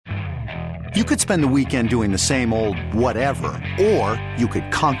You could spend the weekend doing the same old whatever, or you could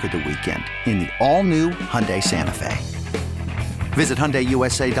conquer the weekend in the all-new Hyundai Santa Fe. Visit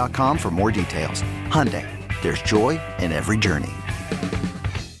HyundaiUSA.com for more details. Hyundai, there's joy in every journey.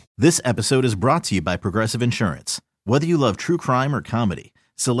 This episode is brought to you by Progressive Insurance. Whether you love true crime or comedy,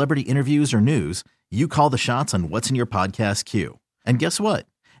 celebrity interviews or news, you call the shots on what's in your podcast queue. And guess what?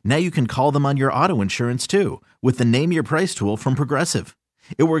 Now you can call them on your auto insurance too with the Name Your Price tool from Progressive.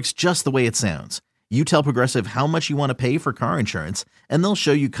 It works just the way it sounds. You tell Progressive how much you want to pay for car insurance, and they'll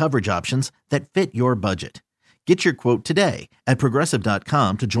show you coverage options that fit your budget. Get your quote today at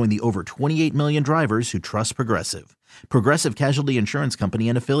Progressive.com to join the over 28 million drivers who trust Progressive. Progressive Casualty Insurance Company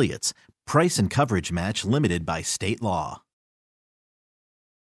and Affiliates. Price and coverage match limited by state law.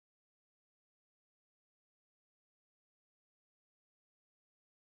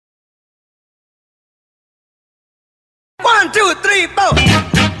 One, two, three, four.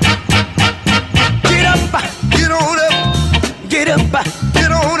 Get up, get on up, get up,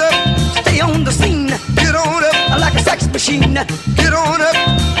 get on up. Stay on the scene, get on up, like a sex machine. Get on up,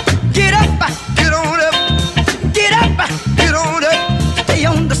 get up, get on up, get up, get on up. Stay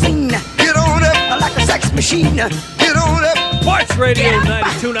on the scene, get on up, like a sex machine. Get on up. Sports Radio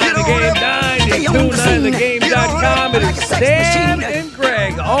 92.9 The Game, 92.9thegame.com. It is Sam and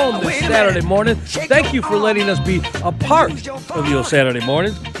Greg on this Saturday morning. Thank you for letting us be a part of your Saturday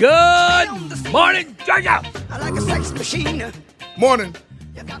mornings. Good morning, Georgia. Morning.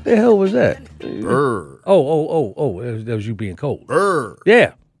 The hell was that? Brr. Oh, that was you being cold. Brr.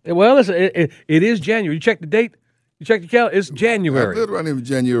 Yeah. Well, listen, it is January. You check the date? You check the calendar? It's January. Literally right in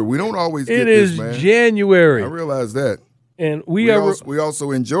January. We don't always get It this, is man. January. I realize that. And we are also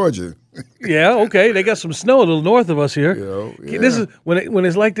in Georgia. Yeah, okay. They got some snow a little north of us here. Yeah. This is when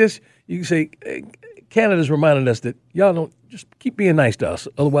it's like this, you can say Canada's reminding us that y'all don't just keep being nice to us,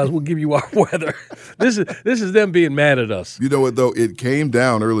 otherwise we'll give you our weather. This is them being mad at us. You know what though? It came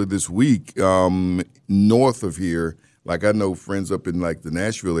down early this week, north of here. Like I know friends up in like the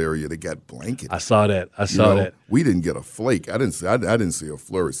Nashville area, they got blankets. I saw that. That. We didn't get a flake. I didn't see a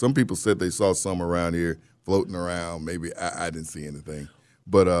flurry. Some people said they saw some around here floating around. Maybe I didn't see anything.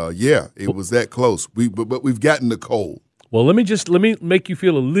 But it was that close. But we've gotten the cold. Well, let me make you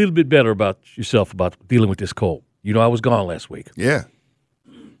feel a little bit better about yourself about dealing with this cold. You know, I was gone last week. Yeah.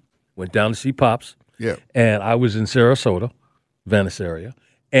 Went down to see Pops. Yeah. And I was in Sarasota, Venice area,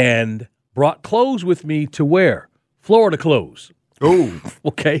 and brought clothes with me to wear. Florida clothes. Oh.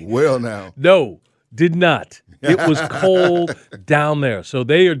 Okay. Well now. No, did not. It was cold down there. So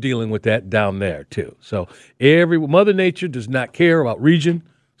they are dealing with that down there too. So Mother Nature does not care about region,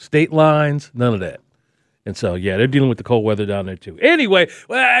 state lines, none of that. And so, yeah, they're dealing with the cold weather down there too. Anyway,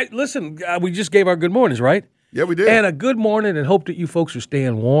 listen, we just gave our good mornings, right? Yeah, we did. And a good morning and hope that you folks are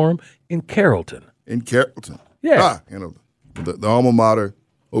staying warm in Carrollton. Yeah. The alma mater.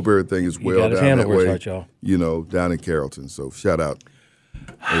 Hope everything is well down that way. Right, y'all. Down in Carrollton. So shout out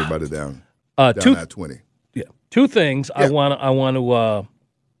everybody down I-20. Yeah, two things I want to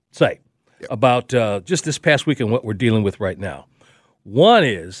say about just this past week and what we're dealing with right now. One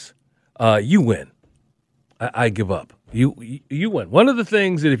is you win. I give up. You win. One of the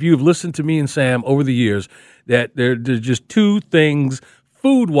things that if you've listened to me and Sam over the years, that there's just two things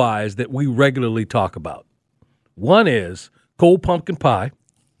food-wise that we regularly talk about. One is cold pumpkin pie.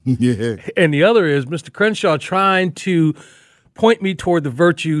 Yeah. And the other is Mr. Crenshaw trying to point me toward the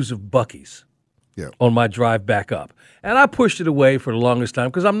virtues of Buc-ee's on my drive back up. And I pushed it away for the longest time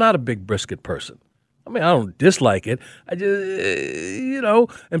because I'm not a big brisket person. I mean, I don't dislike it. I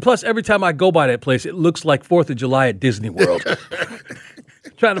just, and plus every time I go by that place, it looks like 4th of July at Disney World.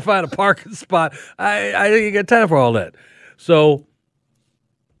 Trying to find a parking spot. I didn't get time for all that. So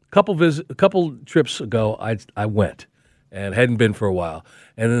a couple trips ago, I went and hadn't been for a while.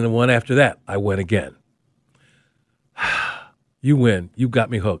 And then the one after that, I went again. You win. You got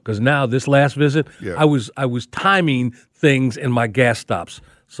me hooked. Because now this last visit, I was timing things in my gas stops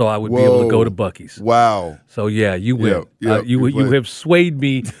so I would be able to go to Buc-ee's. Wow. So, yeah, you win. Yeah, you have swayed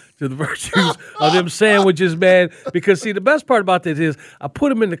me to the virtues of them sandwiches, man. Because, see, the best part about this is I put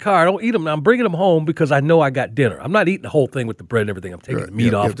them in the car. I don't eat them. I'm bringing them home because I know I got dinner. I'm not eating the whole thing with the bread and everything. I'm taking the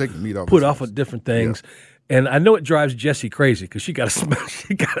meat off. Taking the meat off. Put off of different things. Yeah. And I know it drives Jessie crazy because she got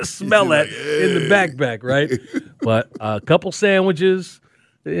to smell that in the backpack, right? But a couple sandwiches,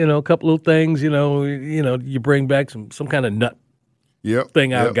 a couple little things, you bring back some kind of nut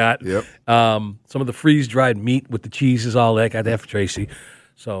thing I got. Yep. Some of the freeze-dried meat with the cheeses, all that. Got that for Tracy.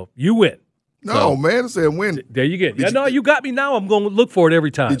 So you win. No, man, I said win. There you get. You got me now. I'm going to look for it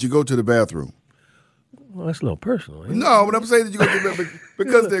every time. Did you go to the bathroom? Well, that's a little personal. No, but I'm saying that you go to them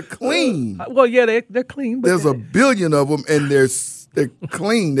because they're clean. Well, yeah, they're clean. But There's a billion of them, and they're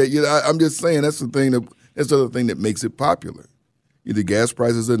clean. That I'm just saying that's the thing that's the other thing that makes it popular. The gas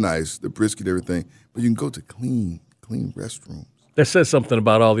prices are nice, the brisket, everything, but you can go to clean restrooms. That says something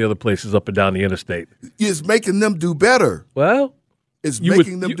about all the other places up and down the interstate. It's making them do better. Well, it's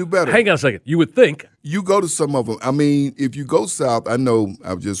making them do better. Hang on a second. You would think. You go to some of them. I mean, if you go south, I know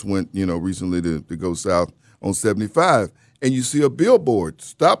I just went, recently to go south on 75, and you see a billboard,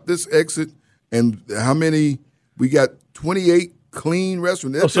 stop this exit, and how many, we got 28 clean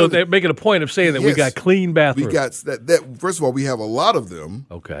restaurants. So they're making a point of saying that we got clean bathrooms. We got that. First of all, we have a lot of them.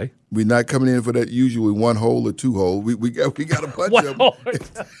 Okay. We're not coming in for that usually one hole or two hole. We got a bunch of them.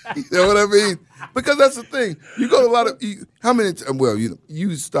 You know what I mean? Because that's the thing. You go to a lot of how many? Well,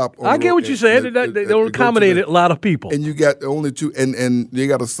 you stop. I get what you're saying. They don't accommodate a lot of people. And you got only two, and they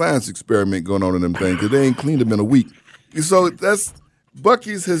got a science experiment going on in them things because they ain't cleaned them in a week. So that's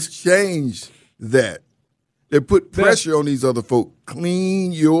Buc-ee's has changed that. They put pressure on these other folk.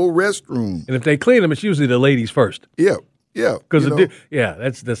 Clean your restroom. And if they clean them, it's usually the ladies first. Yeah. Because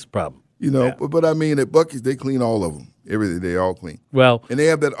that's the problem. But I mean, at Buc-ee's, they clean all of them. Everything, they all clean. Well, and they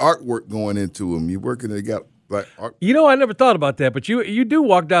have that artwork going into them. You working, they got like art. I never thought about that, but you do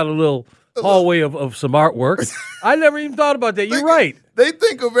walk down a little hallway of some artwork. I never even thought about that. You're right. They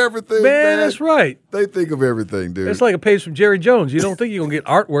think of everything, man. That's right. They think of everything, dude. It's like a page from Jerry Jones. You don't think you're going to get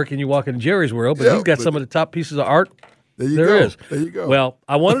artwork and you walk into Jerry's world, but he's got some of the top pieces of art. There you go. Well,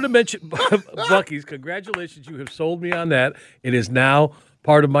 I wanted to mention Buc-ee's. Congratulations. You have sold me on that. It is now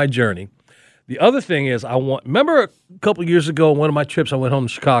part of my journey. The other thing is remember a couple of years ago, one of my trips, I went home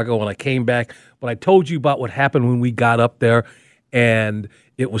to Chicago and I came back, but I told you about what happened when we got up there and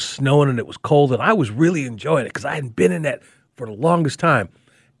it was snowing and it was cold and I was really enjoying it because I hadn't been in that for the longest time.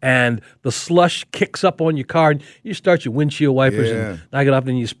 And the slush kicks up on your car and you start your windshield wipers and knock it off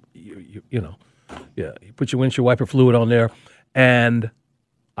and you put your windshield wiper fluid on there. And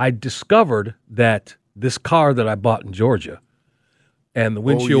I discovered that this car that I bought in Georgia and the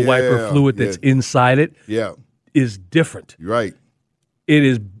windshield wiper fluid that's inside it is different. Right.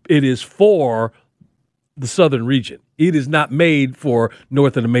 It is for the southern region. It is not made for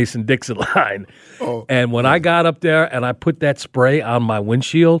north of the Mason-Dixon line. And when I got up there and I put that spray on my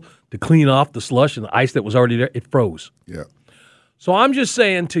windshield to clean off the slush and the ice that was already there, it froze. Yeah. So I'm just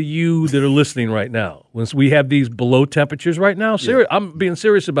saying to you that are listening right now, once we have these below temperatures right now, I'm being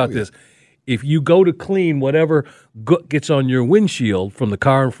serious about this. If you go to clean whatever gets on your windshield from the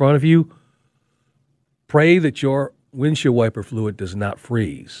car in front of you, pray that your windshield wiper fluid does not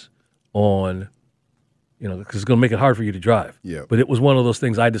freeze on, because it's going to make it hard for you to drive. Yeah. But it was one of those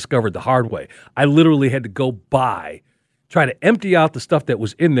things I discovered the hard way. I literally had to go try to empty out the stuff that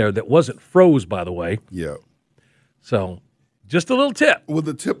was in there that wasn't froze, by the way. Yeah. So just a little tip. Well,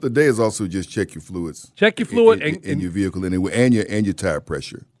 the tip today is also just check your fluids. Check your fluid in your vehicle anyway, and your tire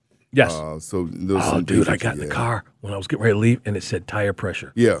pressure. Yes. Dude, I got in the car when I was getting ready to leave, and it said tire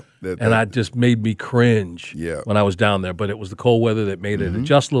pressure. Yeah. That just made me cringe when I was down there. But it was the cold weather that made it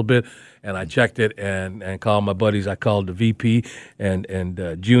adjust a little bit, and I checked it and called my buddies. I called the VP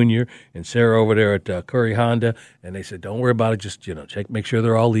and Junior and Sarah over there at Curry Honda, and they said, don't worry about it. Just, check, make sure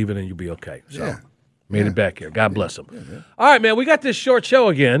they're all leaving, and you'll be okay. So made it back here. God bless them. Yeah. All right, man, we got this short show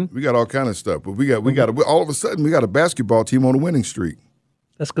again. We got all kind of stuff, but we got all of a sudden, we got a basketball team on a winning streak.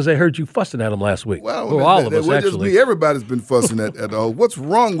 That's because I heard you fussing at them last week. Well, all of us, actually. Everybody's been fussing at what's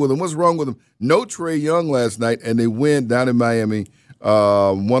wrong with them? What's wrong with them? No Trae Young last night, and they win down in Miami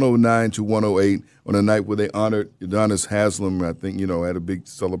 109-108 on a night where they honored Udonis Haslem. I think, had a big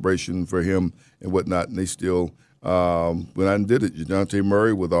celebration for him and whatnot, and they still went out and did it. DeJounte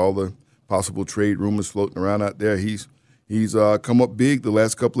Murray, with all the possible trade rumors floating around out there, he's come up big the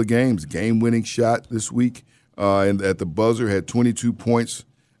last couple of games. Game-winning shot this week and at the buzzer, had 22 points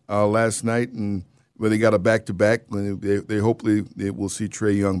last night, and where they got a back-to-back. They hopefully will see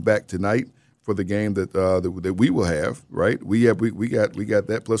Trae Young back tonight for the game that we will have. Right? We got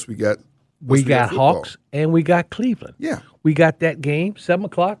that. Plus we got Hawks and we got Cleveland. Yeah, we got that game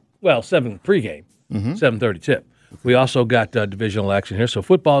 7:00. Well, 7 pregame, 7:30 tip. Okay. We also got divisional action here. So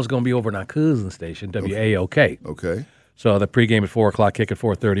football is going to be over on our cousin station, WAOK. Okay. So the pregame at 4:00, kick at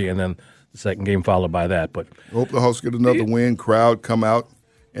 4:30, and then the second game followed by that. But I hope the Hawks get another win. Crowd come out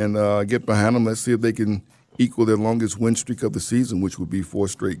and get behind them. Let's see if they can equal their longest win streak of the season, which would be 4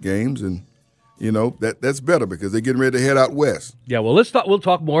 straight games. And, that's better because they're getting ready to head out west. Yeah, well, we'll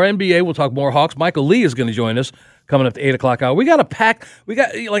talk more NBA. We'll talk more Hawks. Michael Lee is going to join us coming up to 8 o'clock hour. We got a pack. We got,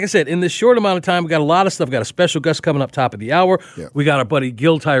 like I said, in this short amount of time, we got a lot of stuff. We got a special guest coming up top of the hour. Yeah. We got our buddy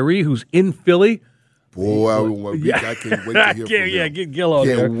Gil Tyree, who's in Philly Boy, I can't wait to hear from him. Yeah, get Gil on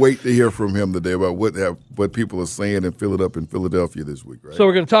there. Can't wait to hear from him today about what people are saying and feel it up in Philadelphia this week, right? So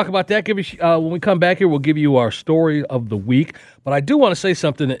we're going to talk about that. When we come back here, we'll give you our story of the week. But I do want to say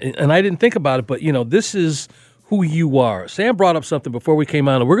something, and I didn't think about it, but, this is who you are. Sam brought up something before we came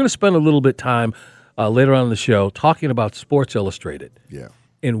on, and we're going to spend a little bit of time later on in the show talking about Sports Illustrated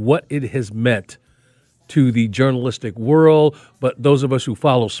and what it has meant to the journalistic world, but those of us who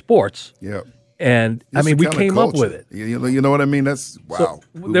follow sports. Yeah. And, we came up with it. You know what I mean? That's, wow. So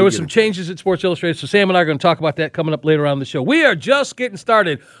there were some changes at Sports Illustrated, so Sam and I are going to talk about that coming up later on in the show. We are just getting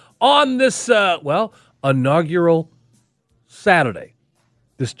started on this, inaugural Saturday.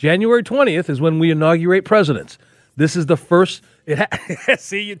 This January 20th is when we inaugurate presidents. This is the first.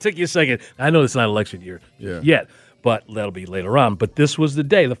 See, it took you a second. I know it's not election year yet, but that'll be later on. But this was the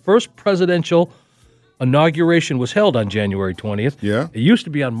day. The first presidential inauguration was held on January 20th. Yeah. It used to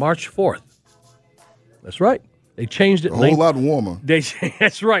be on March 4th. That's right. They changed it. A whole lot warmer.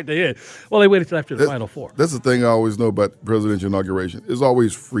 That's right, they did. Well, they waited until after the Final Four. That's the thing I always know about presidential inauguration. It's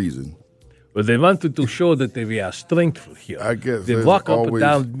always freezing. But they wanted to show that they are strengthful here. I guess. They walk up and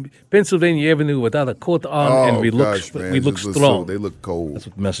down Pennsylvania Avenue without a coat on, and we look strong. They look cold. That's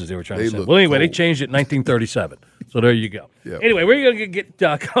what the message they were trying to say. Well, anyway, they changed it in 1937. So there you go. Yep. Anyway, we're going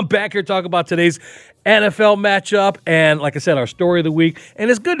to come back here, talk about today's NFL matchup, and like I said, our story of the week. And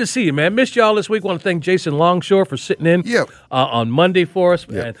it's good to see you, man. Missed y'all this week. Want to thank Jason Longshore for sitting in on Monday for us.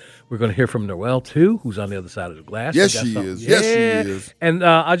 Yep. And we're going to hear from Noelle, too, who's on the other side of the glass. Yes, she is. Yes, she is. And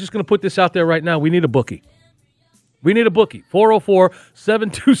I'm just going to put this out there right now. We need a bookie.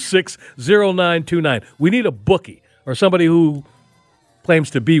 404-726-0929. We need a bookie or somebody who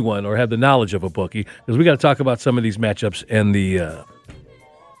claims to be one or have the knowledge of a bookie, because we got to talk about some of these matchups and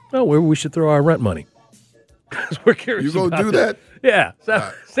where we should throw our rent money. We're curious. You gonna do that? Yeah.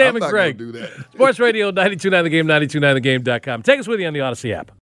 Sam and Greg. Do that. Sports Radio 92.9 The Game, 92.9thegame.com. Take us with you on the Odyssey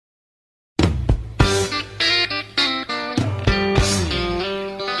app.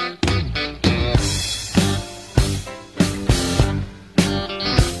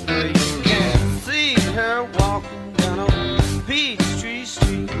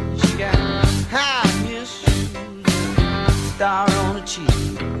 On the cheek,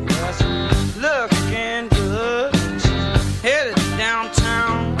 looking good. She's headed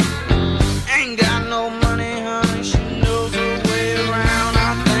downtown. Ain't got no money, honey. She knows her way around.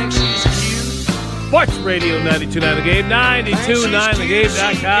 I think she's cute. Sports Radio 92.9 The Game,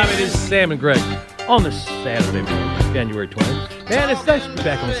 92.9thegame.com. It is Sam and Greg on this Saturday morning, January 20th. Man, it's nice to be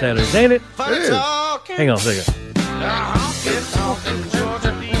back on Saturdays, ain't it? It is. Hang on a second.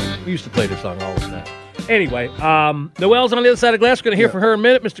 We used to play this song all the time. Anyway, Noelle's on the other side of the glass. We're going to hear from her in a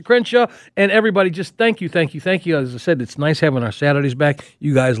minute. Mr. Crenshaw and everybody, just thank you. As I said, it's nice having our Saturdays back.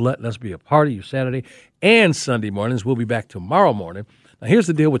 You guys letting us be a part of your Saturday and Sunday mornings. We'll be back tomorrow morning. Now, here's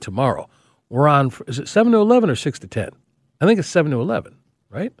the deal with tomorrow. We're on, is it 7 to 11 or 6 to 10? I think it's 7 to 11,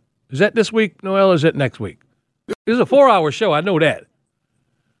 right? Is that this week, Noelle, or is that next week? This is a 4-hour show. I know that.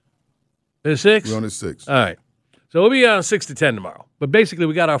 Is it 6? We're on at 6. All right. So we'll be on 6 to 10 tomorrow. But basically,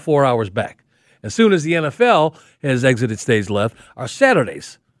 we got our 4 hours back. As soon as the NFL has exited stage left, our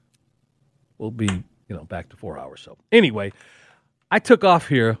Saturdays will be, back to 4 hours. So anyway, I took off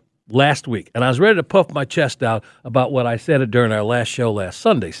here last week, and I was ready to puff my chest out about what I said during our last show last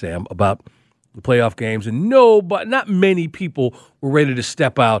Sunday, Sam, about the playoff games. And not many people were ready to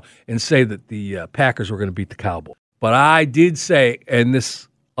step out and say that the Packers were going to beat the Cowboys. But I did say, and this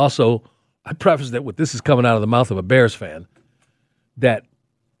also, I prefaced that with this is coming out of the mouth of a Bears fan, that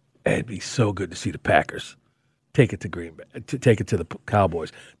it'd be so good to see the Packers take it to Green Bay, to take it to the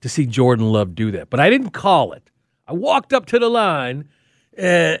Cowboys, to see Jordan Love do that. But I didn't call it. I walked up to the line,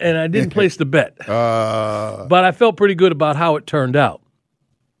 and I didn't place the bet. But I felt pretty good about how it turned out.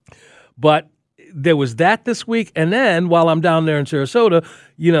 But there was that this week, and then while I'm down there in Sarasota,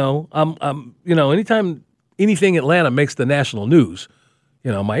 anytime anything Atlanta makes the national news,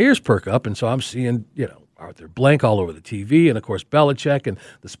 my ears perk up, and so I'm seeing, Arthur Blank all over the TV, and, of course, Belichick and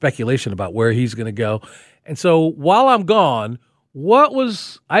the speculation about where he's going to go. And so while I'm gone,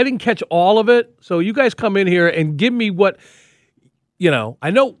 I didn't catch all of it, so you guys come in here and give me what,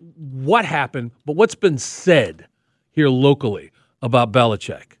 I know what happened, but what's been said here locally about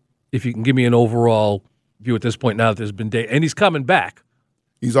Belichick, if you can give me an overall view at this point now that there's been data. And he's coming back.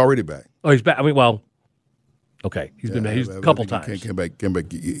 He's already back. Oh, he's back. Okay, he's been a couple times. Came back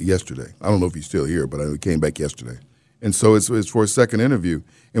yesterday. I don't know if he's still here, but he came back yesterday. And so it's for a second interview.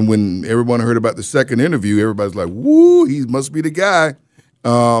 And when everyone heard about the second interview, everybody's like, "Woo, he must be the guy,"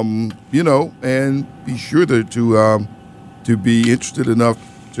 and be sure to be interested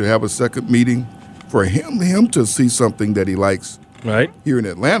enough to have a second meeting for him to see something that he likes right here in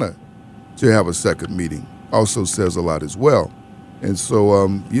Atlanta, to have a second meeting also says a lot as well. And so,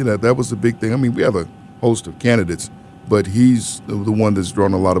 that was a big thing. I mean, we have a host of candidates, but he's the one that's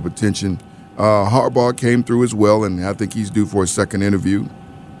drawn a lot of attention. Harbaugh came through as well, and I think he's due for a second interview.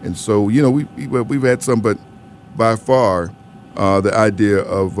 And so, we've had some, but by far, the idea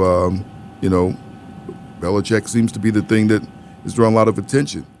of, Belichick seems to be the thing that is drawing a lot of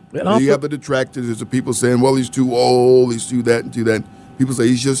attention. You have the detractors. There's the people saying, well, he's too old, he's too that and too that. People say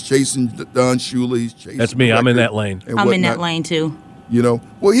he's just chasing Don Shula. He's chasing. That's me. I'm in that lane. I'm in that lane, too.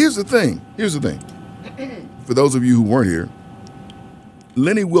 Well, here's the thing. For those of you who weren't here,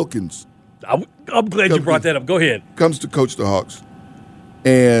 Lenny Wilkins. I'm glad you brought that up. Go ahead. Comes to coach the Hawks.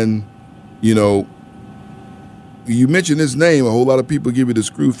 And, you mention his name, a whole lot of people give you the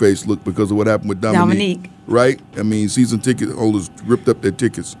screw face look because of what happened with Dominique. Right? I mean, season ticket holders ripped up their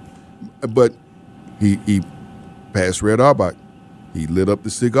tickets. But he passed Red Auerbach. He lit up the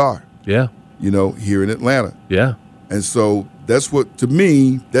cigar. Yeah. Here in Atlanta. Yeah. And so that's to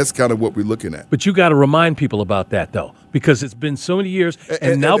me, that's kind of what we're looking at. But you got to remind people about that, though, because it's been so many years,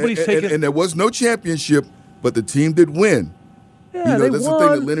 and nobody's taking. And there was no championship, but the team did win. Yeah, that's the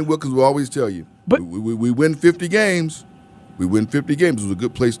thing that Lenny Wilkins will always tell you. But we win 50 games. We win 50 games. It was a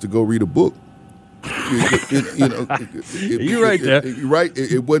good place to go read a book. You're right there. You're right.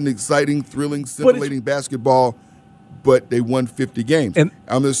 It wasn't exciting, thrilling, scintillating basketball. But they won 50 games. And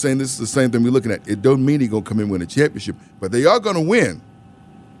I'm just saying this is the same thing we're looking at. It don't mean he's going to come in and win a championship, but they are going to win.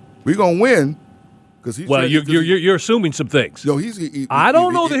 We're going to win because he's. Well, you're assuming some things. No, I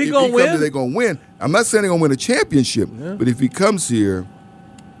don't know that he's going to win. They're going to win. I'm not saying they're going to win a championship, but if he comes here,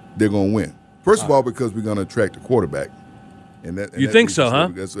 they're going to win. First of all, because we're going to attract a quarterback. You think so, huh?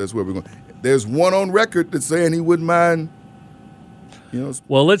 That's where we're going. There's one on record that's saying he wouldn't mind.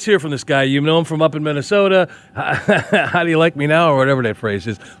 Well, let's hear from this guy. You know him from up in Minnesota. How do you like me now, or whatever that phrase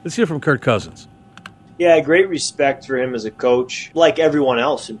is. Let's hear from Kirk Cousins. Yeah, great respect for him as a coach, like everyone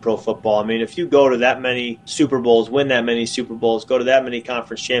else in pro football. I mean, if you go to that many Super Bowls, win that many Super Bowls, go to that many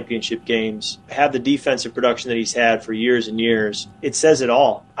conference championship games, have the defensive production that he's had for years and years, it says it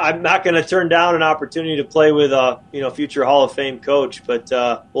all. I'm not going to turn down an opportunity to play with a future Hall of Fame coach, but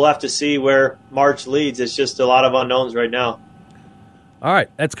we'll have to see where March leads. It's just a lot of unknowns right now. All right,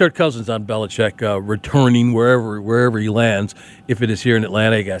 that's Kirk Cousins on Belichick returning wherever he lands. If it is here in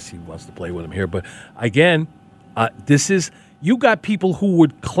Atlanta, I guess he wants to play with him here. But again, you got people who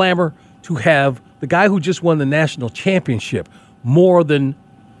would clamor to have the guy who just won the national championship more than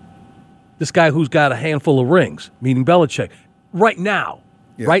this guy who's got a handful of rings, meaning Belichick, right now.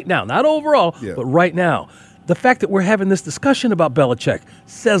 Yeah. Right now, not overall, but right now. The fact that we're having this discussion about Belichick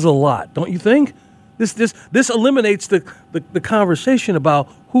says a lot, don't you think? This eliminates the conversation about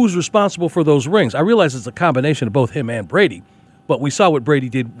who's responsible for those rings. I realize it's a combination of both him and Brady, but we saw what Brady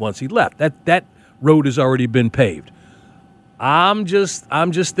did once he left. That road has already been paved. I'm just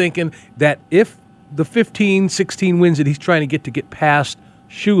thinking that if the 15, 16 wins that he's trying to get past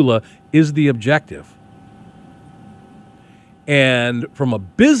Shula is the objective, and from a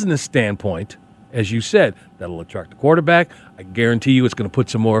business standpoint, as you said, that'll attract a quarterback. I guarantee you it's going to put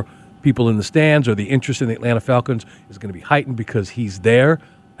some more people in the stands, or the interest in the Atlanta Falcons is going to be heightened because he's there.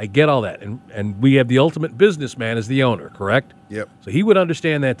 I get all that. And we have the ultimate businessman as the owner, correct? Yep. So he would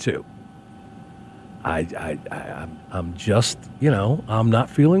understand that too. I'm just, I'm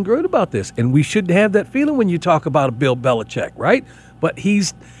not feeling good about this. And we shouldn't have that feeling when you talk about a Bill Belichick, right? But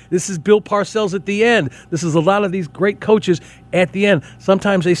this is Bill Parcells at the end. This is a lot of these great coaches at the end.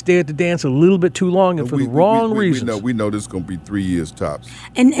 Sometimes they stay at the dance a little bit too long and for the wrong reasons. We know this is going to be 3 years tops.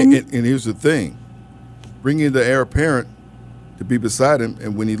 And here's the thing. Bring in the heir apparent to be beside him,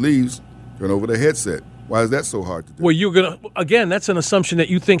 and when he leaves, turn over the headset. Why is that so hard to do? Well, again, that's an assumption that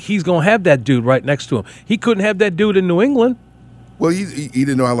you think he's going to have that dude right next to him. He couldn't have that dude in New England. Well, he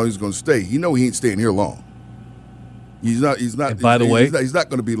didn't know how long he was going to stay. He know he ain't staying here long. He's not. And by the way, he's not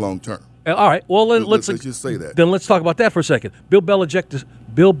going to be long term. All right. Well, let's just say that. Then let's talk about that for a second. Bill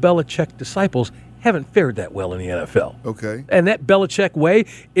Belichick disciples haven't fared that well in the NFL. Okay. And that Belichick way,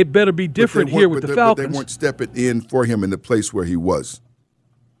 it better be different here with the Falcons. But they weren't stepping in for him in the place where he was.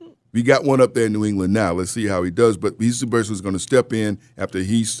 We got one up there in New England now. Let's see how he does. But he's the person who's going to step in after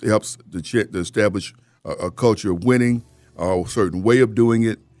he helps to establish a culture of winning, a certain way of doing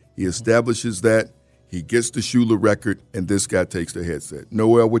it. He establishes that. He gets the Shula record, and this guy takes the headset.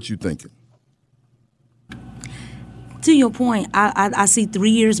 Noel, what you thinking? To your point, I see 3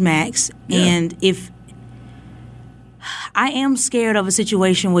 years max, and if I am scared of a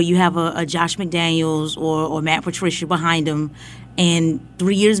situation where you have a Josh McDaniels or Matt Patricia behind him and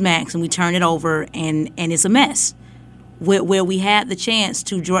 3 years max, and we turn it over and it's a mess. Where we had the chance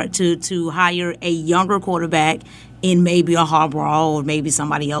to hire a younger quarterback in maybe a Harbaugh or maybe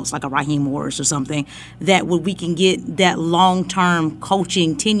somebody else like a Raheem Morris or something, that we can get that long-term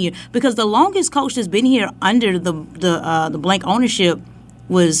coaching tenure. Because the longest coach that's been here under the blank ownership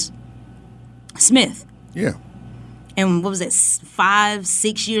was Smith. Yeah. And what was that,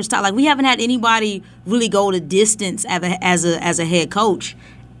 5-6 years? Like, we haven't had anybody really go the distance as a head coach.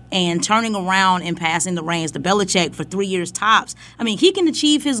 And turning around and passing the reins to Belichick for 3 years tops. I mean, he can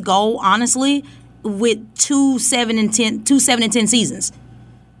achieve his goal, honestly, with 2-7-10 seasons.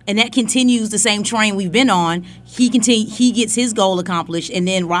 And that continues the same train we've been on. He gets his goal accomplished and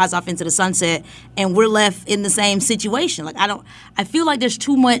then rides off into the sunset, and we're left in the same situation. Like, I feel like there's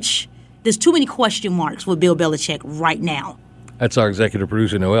too many question marks with Bill Belichick right now. That's our executive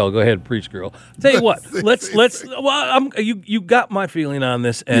producer, Noel. Go ahead, preach, girl. Tell you what, let's. Well, you got my feeling on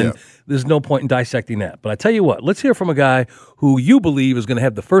this, and there's no point in dissecting that. But I tell you what, let's hear from a guy who you believe is going to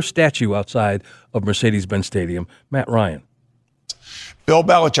have the first statue outside of Mercedes-Benz Stadium, Matt Ryan. Bill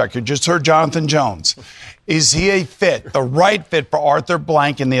Belichick, you just heard Jonathan Jones. Is he a fit, the right fit for Arthur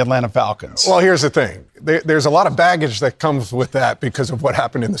Blank and the Atlanta Falcons? Well, here's the thing. There's a lot of baggage that comes with that because of what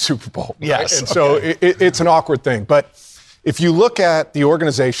happened in the Super Bowl. Right? Yes. And so it's an awkward thing. But if you look at the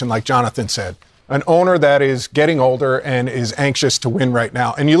organization, like Jonathan said, an owner that is getting older and is anxious to win right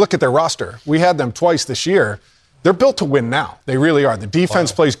now, and you look at their roster, we had them twice this year, they're built to win now. They really are. The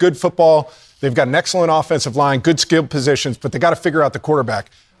defense plays good football. They've got an excellent offensive line, good skilled positions, but they got to figure out the quarterback.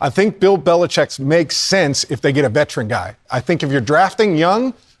 I think Bill Belichick's makes sense if they get a veteran guy. I think if you're drafting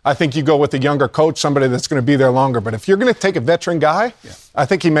young, I think you go with a younger coach, somebody that's going to be there longer. But if you're going to take a veteran guy, I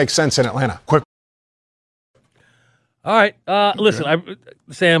think he makes sense in Atlanta. Quick. All right. Listen,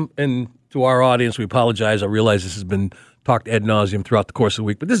 Sam, and to our audience, we apologize. I realize this has been talked ad nauseum throughout the course of the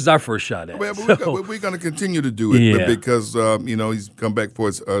week, but this is our first shot at it. We're going to continue to do it because, he's come back for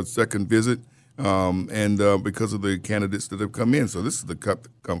his second visit. And because of the candidates that have come in. So this is the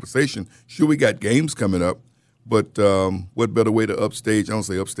conversation. Sure, we got games coming up, but what better way to upstage, I don't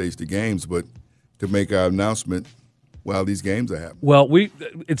say upstage the games, but to make our announcement while these games are happening. Well,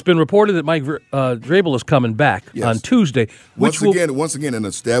 it's been reported that Mike Vrabel is coming back on Tuesday. Once again, an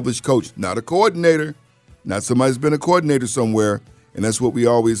established coach, not a coordinator, not somebody who's been a coordinator somewhere. And that's what we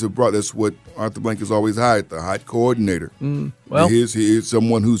always have brought. That's what Arthur Blank has always hired, the hot coordinator. He is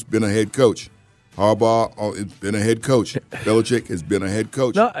someone who's been a head coach. Harbaugh has been a head coach. Belichick has been a head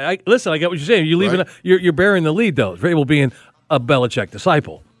coach. No, listen, I get what you're saying. You're bearing the lead, though. Vrabel being a Belichick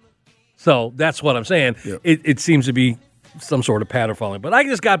disciple. So that's what I'm saying. Yeah. It seems to be some sort of pattern following. But I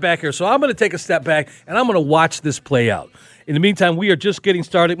just got back here, so I'm going to take a step back, and I'm going to watch this play out. In the meantime, we are just getting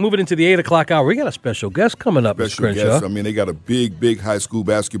started, moving into the 8 o'clock hour. We got a special guest coming up, Mr. Crenshaw. Guest. I mean, they got a big high school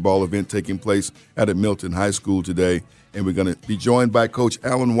basketball event taking place at Milton High School today, and we're going to be joined by Coach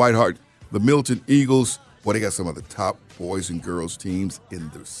Alan Whiteheart. The Milton Eagles, they got some of the top boys and girls teams in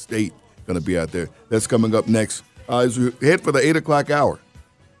the state going to be out there. That's coming up next as we head for the 8 o'clock hour.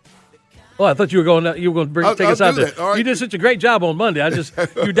 Oh, I thought you were going to take us out there. Right. You did such a great job on Monday.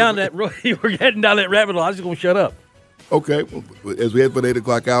 You were heading down that rabbit hole. I was just going to shut up. Okay. Well, as we head for the 8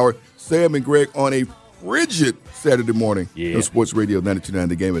 o'clock hour, Sam and Greg on a frigid Saturday morning on Sports Radio 92.9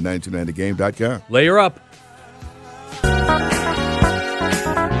 The Game at 92.9thegame.com. Layer up.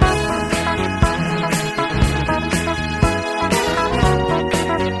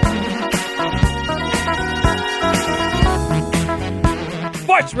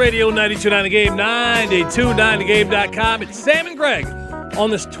 Sports Radio 92.9 The Game, 92.9thegame.com. It's Sam and Greg on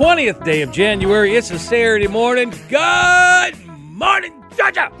this 20th day of January. It's a Saturday morning. Good morning,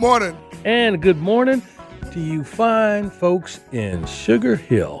 Georgia. Morning. And good morning to you fine folks in Sugar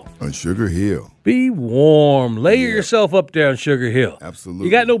Hill. On Sugar Hill. Be warm. Layer yourself up there on Sugar Hill. Absolutely.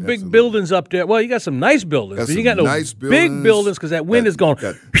 You got no big buildings up there. Well, you got some nice buildings, but you got no big buildings because that wind is going.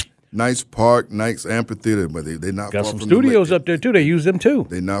 Nice park, nice amphitheater, but they're not got far some from the lake. studios up there, too. They use them, too.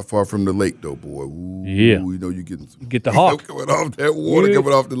 They're not far from the lake, though, boy. Ooh, yeah. You know you're getting some. Get the hawk. Coming off that water,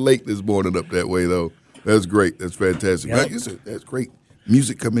 coming off the lake this morning up that way, though. That's great. That's fantastic. Yep. That's great.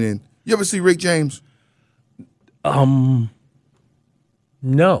 Music coming in. You ever see Rick James? No.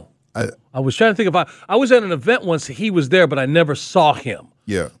 I was trying to think about. I was at an event once. He was there, but I never saw him.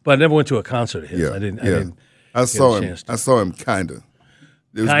 Yeah. But I never went to a concert of his. Yeah. I didn't. I saw him. I saw him kind of.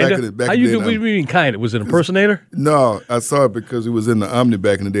 It was kinda? How you do? What do you mean kind of? Was it an impersonator? No, I saw it because it was in the Omni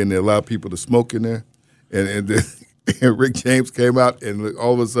back in the day, and they allowed people to smoke in there. And then and Rick James came out, and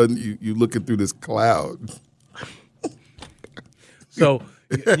all of a sudden you looking through this cloud. So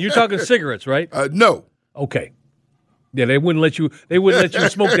you're talking cigarettes, right? No. Okay. Yeah, they wouldn't let you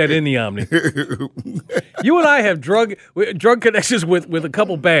smoke that in the Omni. You and I have drug connections with a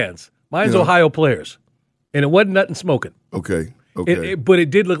couple bands. Mine's Ohio Players, and it wasn't nothing smoking. Okay. But it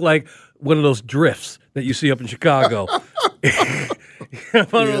did look like one of those drifts that you see up in Chicago.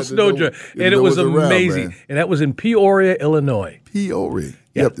 One of those snow drifts. And it was amazing. Around, and that was in Peoria, Illinois. Peoria.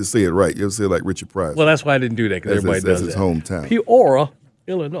 You have to say it right. You have to say it like Richard Pryor. Well, that's why I didn't do that, because everybody does his hometown. Peoria,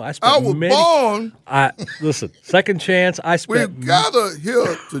 Illinois. I was born. Listen, second chance. We gather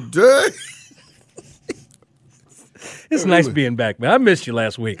here today. It's nice being back, man. I missed you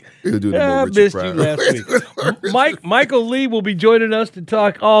last week. I missed you last week. Michael Lee will be joining us to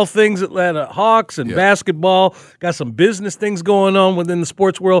talk all things Atlanta Hawks and basketball. Got some business things going on within the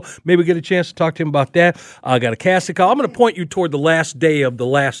sports world. Maybe get a chance to talk to him about that. I got a casting call. I'm going to point you toward the last day of the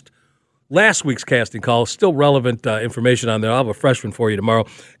last week's casting call. Still relevant information on there. I'll have a fresh one for you tomorrow.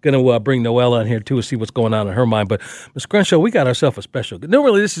 Going to bring Noelle on here, too, to see what's going on in her mind. But, Mr. Crenshaw, we got ourselves a special.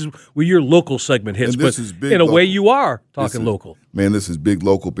 Normally, this is where your local segment hits, but in a way you are talking local. Man, this is big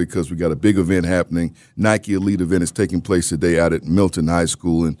local because we got a big event happening. Nike Elite event is taking place today out at Milton High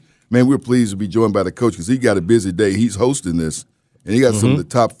School. And, man, we're pleased to be joined by the coach because he got a busy day. He's hosting this. And he got some of the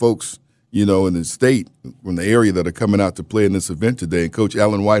top folks, in the state, from the area that are coming out to play in this event today. And Coach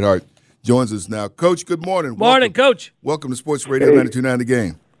Alan Whiteheart joins us now. Coach, good morning. Morning, Coach. Welcome to Sports Radio 92.9 The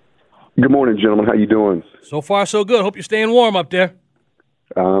Game. Good morning, gentlemen. How you doing? So far, so good. Hope you're staying warm up there.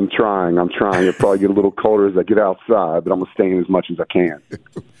 I'm trying. It'll probably get a little colder as I get outside, but I'm going to stay in as much as I can.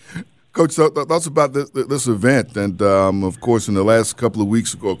 Coach, thoughts about this event, and, of course, in the last couple of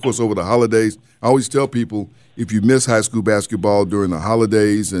weeks, of course, over the holidays, I always tell people if you miss high school basketball during the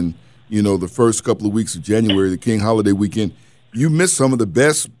holidays and, the first couple of weeks of January, the King Holiday weekend, you missed some of the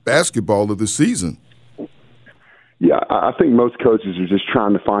best basketball of the season. Yeah, I think most coaches are just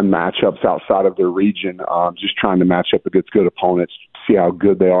trying to find matchups outside of their region, just trying to match up against good opponents, see how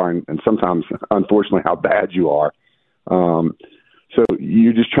good they are, and sometimes, unfortunately, how bad you are. So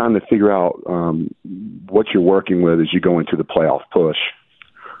you're just trying to figure out what you're working with as you go into the playoff push.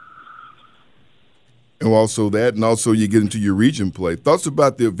 And also you get into your region play. Thoughts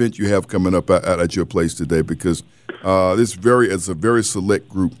about the event you have coming up at your place today, because it's a very select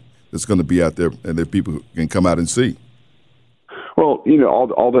group that's going to be out there and that people can come out and see. Well,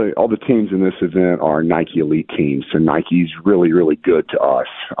 all the teams in this event are Nike Elite teams, so Nike's really, really good to us.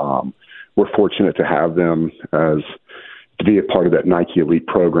 We're fortunate to have them to be a part of that Nike Elite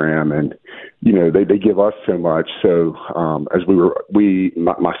program, and they give us so much. So as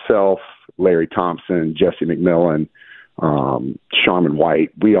myself, Larry Thompson, Jesse McMillan, Sharman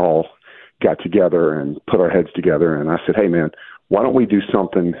White, we all got together and put our heads together, and I said, hey, man, why don't we do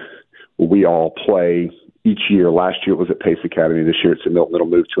something where we all play each year? Last year it was at Pace Academy. This year it's at Milton. It'll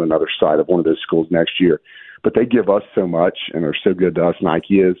move to another side of one of those schools next year. But they give us so much and are so good to us,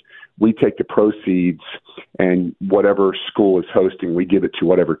 Nike is. We take the proceeds, and whatever school is hosting, we give it to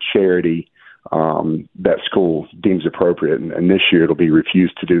whatever charity that school deems appropriate. And this year it'll be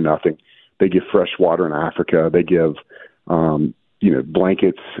Refuse to Do Nothing. They give fresh water in Africa. They give,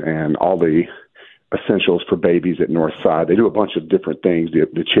 blankets and all the essentials for babies at Northside. They do a bunch of different things,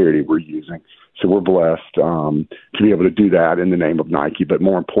 the charity we're using. So we're blessed to be able to do that in the name of Nike, but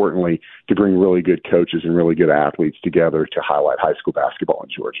more importantly, to bring really good coaches and really good athletes together to highlight high school basketball in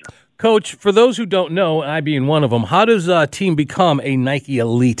Georgia. Coach, for those who don't know, I being one of them, how does a team become a Nike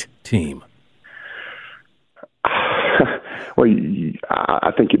Elite team? Well,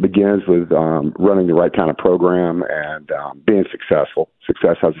 I think it begins with running the right kind of program and being successful.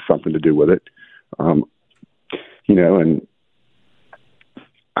 Success has something to do with it. And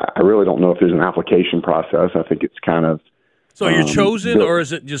I really don't know if there's an application process. I think it's kind of. So you're chosen, or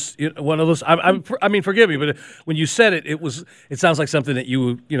is it just one of those? I mean, forgive me, but when you said it, it sounds like something that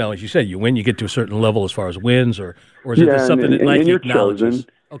as you said, you win, you get to a certain level as far as wins, or is it something that Nike acknowledges? Chosen.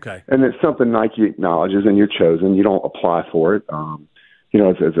 Okay. And it's something Nike acknowledges, and you're chosen. You don't apply for it.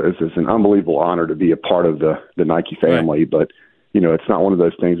 It's an unbelievable honor to be a part of the Nike family, right. But it's not one of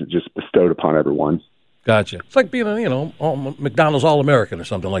those things that's just bestowed upon everyone. Gotcha. It's like being McDonald's All-American or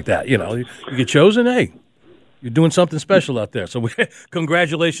something like that. You get chosen, hey, you're doing something special out there. So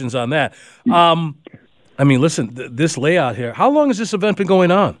congratulations on that. Listen, this layout here, how long has this event been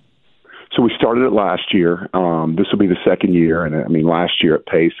going on? So we started it last year. This will be the second year. And last year at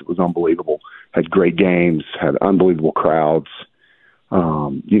Pace, it was unbelievable. Had great games, had unbelievable crowds.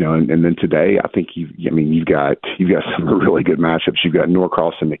 And then today, I think you've got some really good matchups. You've got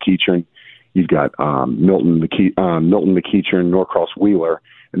Norcross and McEachern. You've got Milton McEachern, Norcross Wheeler,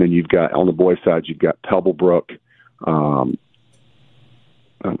 and then you've got on the boys' side, you've got Pebblebrook,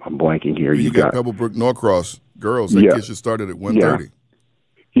 I'm blanking here. You got Pebblebrook Norcross girls. That gets you started at 130.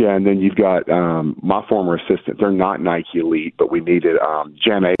 Yeah, and then you've got my former assistant. They're not Nike Elite, but we needed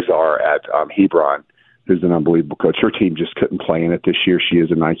Jan Azar at Hebron, who's an unbelievable coach. Her team just couldn't play in it this year. She is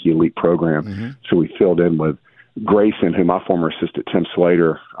a Nike Elite program. So we filled in with Grayson, who my former assistant, Tim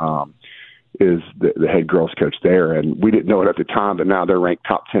Slater, is the head girls coach there. And we didn't know it at the time, but now they're ranked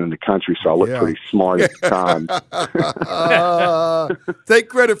top 10 in the country, so I look pretty smart at the time. Take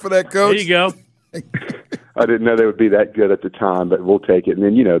credit for that, Coach. There you go. I didn't know they would be that good at the time, but we'll take it. And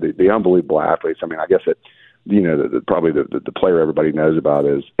then, the unbelievable athletes. I mean, I guess probably the player everybody knows about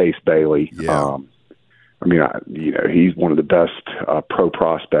is Ace Bailey. Yeah. He's one of the best pro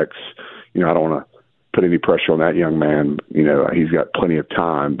prospects. I don't want to put any pressure on that young man. He's got plenty of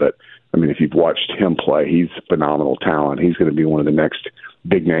time, but if you've watched him play, he's phenomenal talent. He's going to be one of the next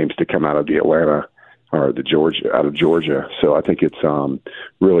big names to come out of the Atlanta or out of Georgia. So I think it's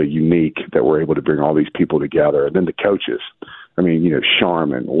really unique that we're able to bring all these people together. And then the coaches,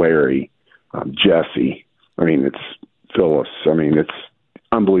 Sharman, Larry, Jesse, it's Phyllis. It's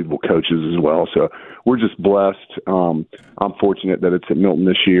unbelievable coaches as well. So we're just blessed. I'm fortunate that it's at Milton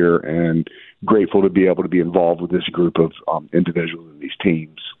this year and grateful to be able to be involved with this group of individuals in these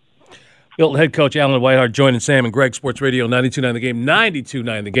teams. Milton head coach Alan Whiteheart joining Sam and Greg, Sports Radio 92.9 The Game,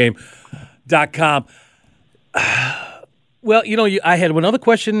 92.9thegame.com. Well, I had another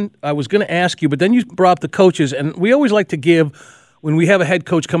question I was going to ask you, but then you brought up the coaches, and we always like to give, when we have a head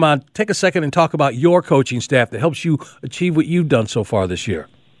coach come on, take a second and talk about your coaching staff that helps you achieve what you've done so far this year.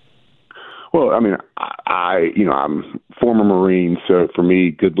 Well, I'm former Marine, so for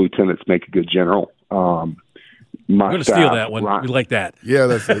me, good lieutenants make a good general. I'm going to steal that one. We like that. Yeah,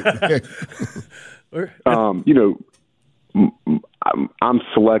 that's it. I'm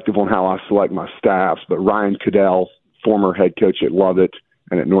selective on how I select my staffs, but Ryan Cadell, former head coach at Lovett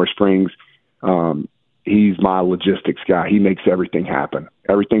and at North Springs, he's my logistics guy. He makes everything happen.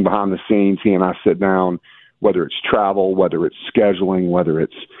 Everything behind the scenes, he and I sit down, whether it's travel, whether it's scheduling, whether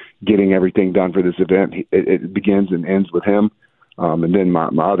it's getting everything done for this event. It begins and ends with him. And then my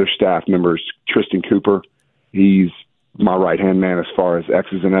other staff members, Tristan Cooper, he's my right-hand man as far as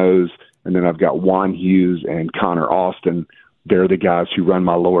X's and O's. And then I've got Juan Hughes and Connor Austin. They're the guys who run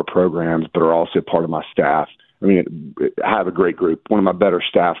my lower programs, but are also part of my staff. I have a great group, one of my better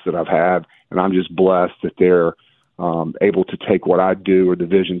staffs that I've had, and I'm just blessed that they're able to take what I do or the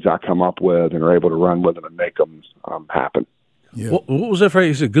visions I come up with and are able to run with them and make them happen. Yeah. What was that phrase?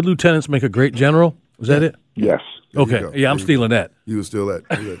 You said good lieutenants make a great general? Was that it? Yes. Okay. Yeah, I'm stealing that. You would steal that.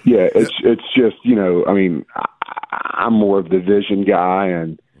 Yeah, it's just, I'm more of the vision guy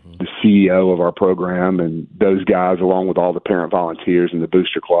and the CEO of our program, and those guys, along with all the parent volunteers and the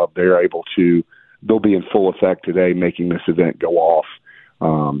Booster Club, they'll be in full effect today making this event go off.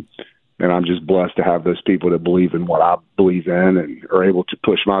 And I'm just blessed to have those people that believe in what I believe in and are able to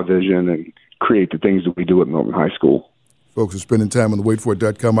push my vision and create the things that we do at Milton High School. Folks are spending time on the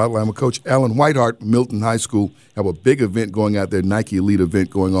waitfor.com outline with Coach Alan Whiteheart, Milton High School. Have a big event going out there, Nike Elite event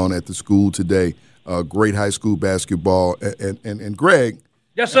going on at the school today. Great high school basketball. And Greg.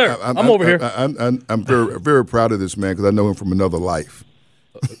 Yes, sir. I'm over here. I'm very, very proud of this man because I know him from another life.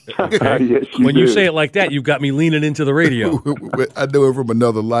 Okay. Yes, when you say it like that, you've got me leaning into the radio. I know him from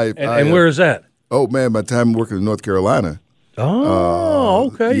another life. And where is that? Oh, man, my time working in North Carolina.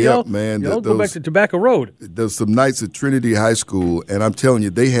 Oh, okay. Yeah, man. Y'all go back to Tobacco Road. There's some nights at Trinity High School, and I'm telling you,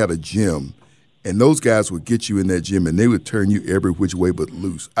 they had a gym, and those guys would get you in that gym, and they would turn you every which way but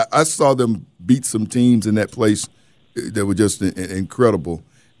loose. I saw them beat some teams in that place that were just incredible.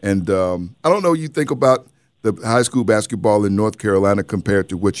 And I don't know, you think about the high school basketball in North Carolina compared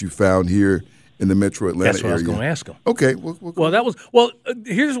to what you found here in the metro Atlanta area. That's what I was going to ask him. Okay.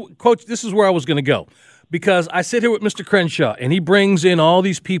 Here's, Coach, this is where I was going to go. Because I sit here with Mr. Crenshaw, and he brings in all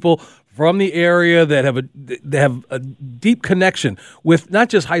these people from the area that have a deep connection with not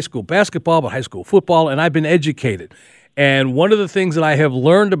just high school basketball, but high school football, and I've been educated. And one of the things that I have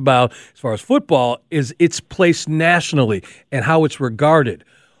learned about as far as football is its place nationally and how it's regarded.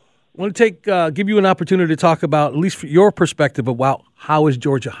 I want to give you an opportunity to talk about, at least from your perspective, about how is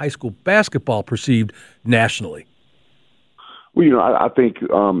Georgia high school basketball perceived nationally? Well, I think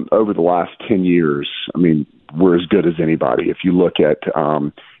over the last 10 years, we're as good as anybody. If you look at,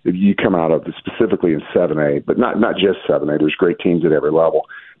 if you come out of specifically in 7A, but not just 7A, there's great teams at every level.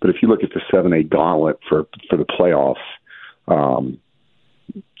 But if you look at the 7A gauntlet for the playoffs,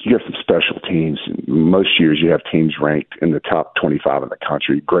 you have some special teams. Most years you have teams ranked in the top 25 in the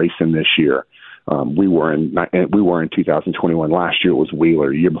country. Grayson this year, we were in 2021. Last year it was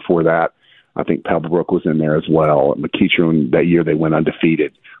Wheeler. The year before that, I think Pebblebrook was in there as well. McEachern, that year they went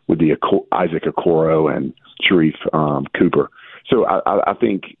undefeated with the Isaac Okoro and Sharif Cooper. So I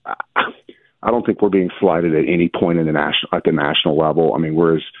think I don't think we're being slighted at any point in at the national level. I mean,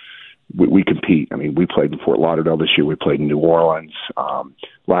 we compete. I mean, we played in Fort Lauderdale this year. We played in New Orleans.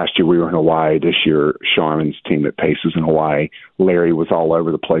 Last year we were in Hawaii. This year, Sharman's team at Pace was in Hawaii. Larry was all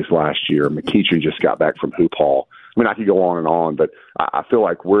over the place last year. McEachern just got back from Hoop Hall. I mean, I could go on and on, but I feel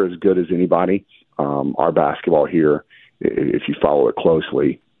like we're as good as anybody. Our basketball here, if you follow it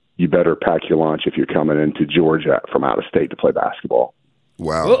closely, you better pack your lunch if you're coming into Georgia from out of state to play basketball.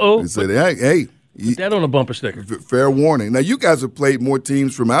 Wow. Uh-oh. Hey, put that on a bumper sticker. Fair warning. Now, you guys have played more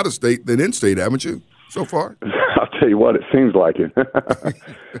teams from out of state than in state, haven't you, so far? I'll tell you what, it seems like it.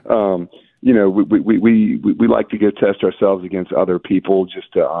 We like to go test ourselves against other people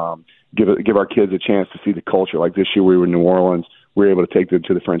just to give our kids a chance to see the culture. Like this year we were in New Orleans. We were able to take them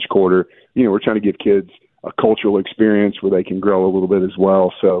to the French Quarter. We're trying to give kids a cultural experience where they can grow a little bit as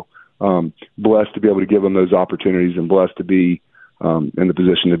well. So blessed to be able to give them those opportunities and blessed to be in the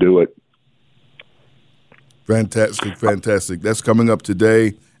position to do it. Fantastic. That's coming up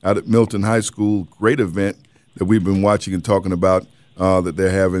today out at Milton High School. Great event that we've been watching and talking about that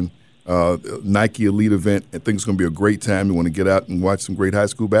they're having. Nike Elite event. I think it's going to be a great time. You want to get out and watch some great high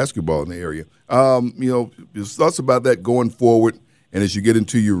school basketball in the area. Your thoughts about that going forward, and as you get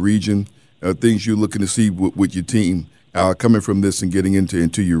into your region, things you're looking to see with your team coming from this and getting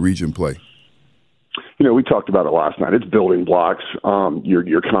into your region play. We talked about it last night. It's building blocks.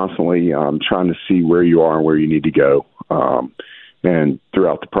 You're constantly trying to see where you are and where you need to go. And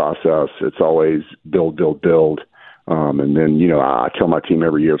throughout the process, it's always build. And then, I tell my team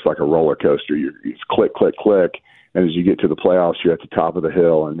every year it's like a roller coaster. It's click. And as you get to the playoffs, you're at the top of the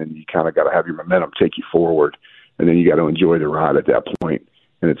hill, and then you kind of got to have your momentum take you forward. And then you got to enjoy the ride at that point.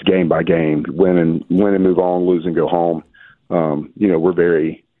 And it's game by game, win and move on, lose and go home. We're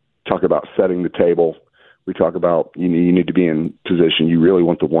very talk about setting the table. We talk about you need to be in position. You really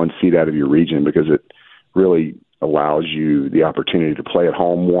want the one seed out of your region because it really allows you the opportunity to play at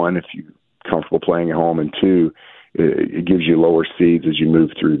home. One, if you're comfortable playing at home, and two, it gives you lower seeds as you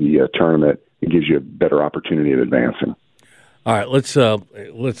move through the tournament. It gives you a better opportunity of advancing. All right, let's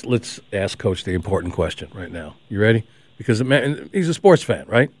ask Coach the important question right now. You ready? Because he's a sports fan,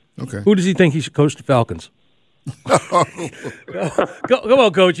 right? Okay. Who does he think he should coach the Falcons? Come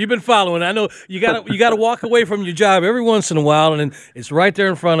on, Coach. You've been following. I know you got to walk away from your job every once in a while, and it's right there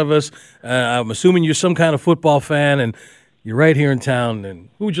in front of us. I'm assuming you're some kind of football fan, and you're right here in town. And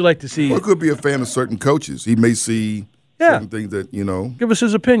who would you like to see? Well, he could be a fan of certain coaches. He may see certain things that Give us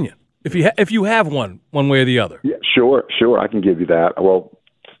his opinion if you have one way or the other. Yeah, sure. I can give you that. Well,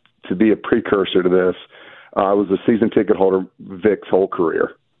 to be a precursor to this, I was a season ticket holder Vic's whole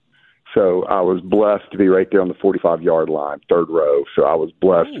career. So I was blessed to be right there on the 45-yard line, third row. So I was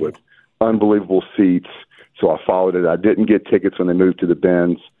blessed with unbelievable seats. So I followed it. I didn't get tickets when they moved to the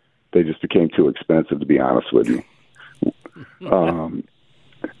bins. They just became too expensive, to be honest with you.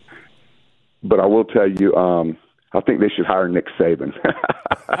 But I will tell you, I think they should hire Nick Saban.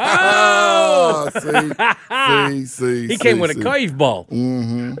 See. He came with a curveball.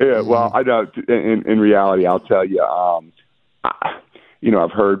 Mm-hmm. Yeah, well, I know. In reality, I'll tell you,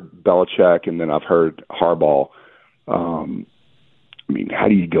 I've heard Belichick and then I've heard Harbaugh. How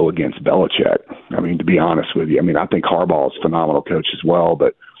do you go against Belichick? To be honest with you, I think Harbaugh is a phenomenal coach as well,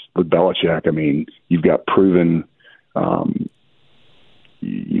 but with Belichick, you've got proven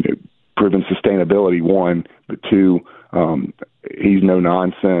sustainability, one, but two, he's no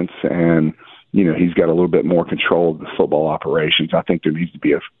nonsense, and he's got a little bit more control of the football operations. I think there needs to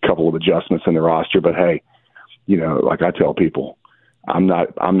be a couple of adjustments in the roster, but hey, like I tell people, I'm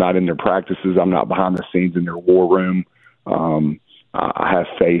not in their practices. I'm not behind the scenes in their war room. I have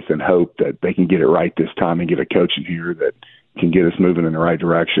faith and hope that they can get it right this time and get a coach in here that can get us moving in the right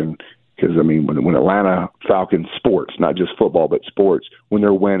direction. Because, when Atlanta Falcons sports, not just football, but sports, when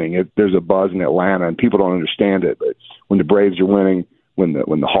they're winning, there's a buzz in Atlanta, and people don't understand it. But when the Braves are winning, when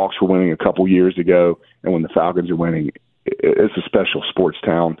the Hawks were winning a couple years ago, and when the Falcons are winning, it's a special sports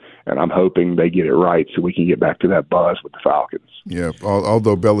town, and I'm hoping they get it right so we can get back to that buzz with the Falcons. Yeah,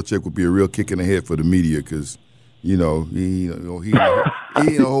 although Belichick would be a real kick in the head for the media because, he ain't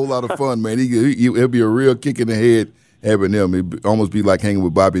a whole lot of fun, man. He'll be a real kick in the head having them. It'd almost be like hanging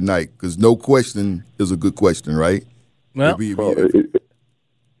with Bobby Knight because no question is a good question, right? Well, and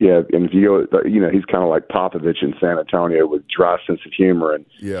if you go, he's kind of like Popovich in San Antonio with dry sense of humor, and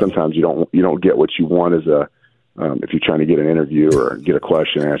sometimes you don't get what you want as if you're trying to get an interview or get a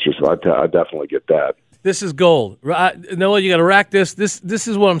question answered. So I definitely get that. This is gold. Noah, you got to rack this. This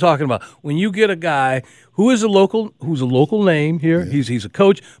is what I'm talking about. When you get a guy who's a local name here, he's a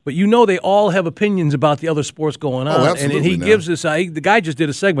coach, but they all have opinions about the other sports going on. Absolutely, and he gives us. The guy just did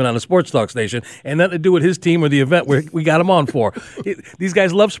a segment on a sports talk station, and nothing to do with his team or the event we got him on for. These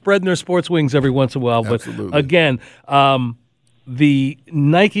guys love spreading their sports wings every once in a while. But again, the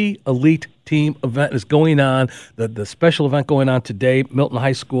Nike Elite Team event is going on. The special event going on today. Milton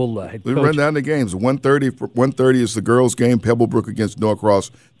High School head coach. We run down the games. 1:30 is the girls' game. Pebblebrook against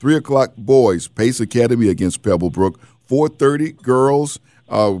Norcross. 3:00 boys. Pace Academy against Pebblebrook. 4:30 girls.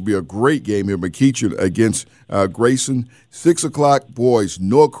 Will be a great game here. McEachern against Grayson. 6:00 boys.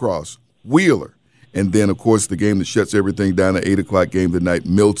 Norcross. Wheeler. And then, of course, the game that shuts everything down, the 8:00 game tonight,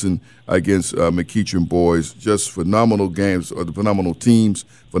 Milton against McEachern boys. Just phenomenal games, or the phenomenal teams,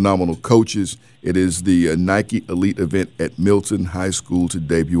 phenomenal coaches. It is the Nike Elite event at Milton High School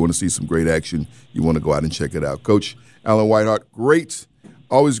today. If you want to see some great action, you want to go out and check it out. Coach Alan Whiteheart, great.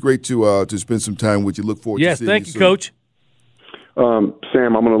 Always great to spend some time with you. Look forward to seeing you soon. Yes, thank you, Coach.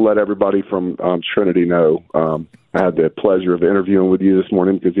 Sam, I'm going to let everybody from Trinity know I had the pleasure of interviewing with you this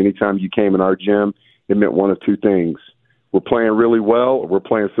morning because anytime you came in our gym, it meant one of two things. We're playing really well or we're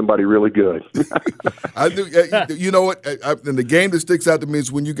playing somebody really good. I do. You know what? And the game that sticks out to me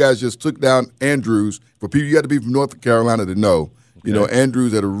is when you guys just took down Andrews. For people, you got to be from North Carolina to know. Okay.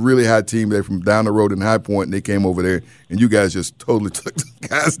 Andrews had a really high team there from down the road in High Point, and they came over there, and you guys just totally took the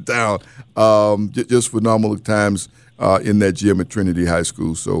guys down. Just phenomenal times in that gym at Trinity High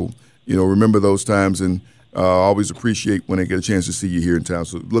School. So, remember those times, and always appreciate when I get a chance to see you here in town.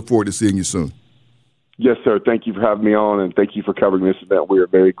 So look forward to seeing you soon. Yes, sir. Thank you for having me on, and thank you for covering this event. We are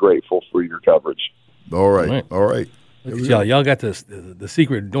very grateful for your coverage. All right. Look at y'all. Y'all got the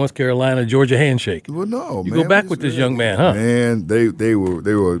secret North Carolina-Georgia handshake. Well, no, you go back with this young man, huh? Man, they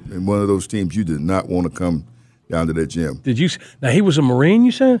were in one of those teams you did not want to come down to that gym. Did you? Now, he was a Marine,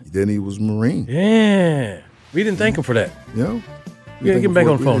 you said? Then he was a Marine. Yeah. We didn't thank him for that. Yeah. We got to get him back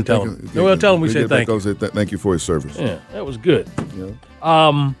on the phone and tell him. Tell him we said thank you. Thank you for his service. Yeah, that was good. Yeah.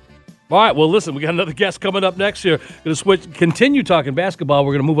 All right, well, listen, we got another guest coming up next here. Going to continue talking basketball.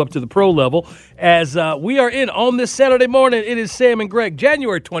 We're going to move up to the pro level as we are in on this Saturday morning. It is Sam and Greg,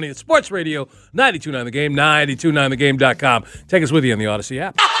 January 20th, Sports Radio, 92.9 The Game, 92.9thegame.com. Take us with you on the Odyssey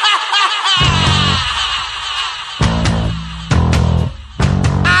app.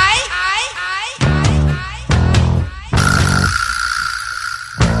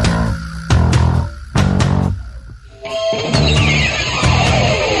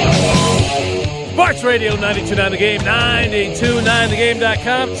 Sports Radio, 92.9 The Game,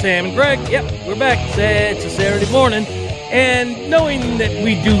 92.9thegame.com. Sam and Greg, yep, we're back. It's a Saturday morning. And knowing that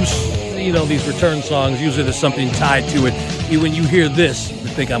we do, these return songs, usually there's something tied to it. When you hear this, you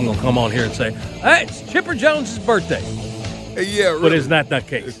think I'm going to come on here and say, hey, it's Chipper Jones' birthday. Yeah, really. But it's not that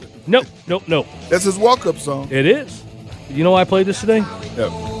case. Nope. That's his walk-up song. It is. You know why I played this today?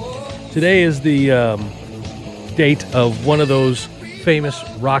 Yep. Today is the date of one of those famous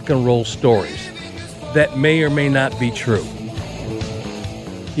rock and roll stories that may or may not be true.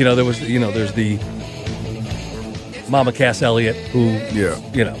 There's the Mama Cass Elliot who,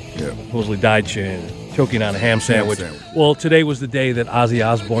 supposedly died choking on a ham sandwich. Well, today was the day that Ozzy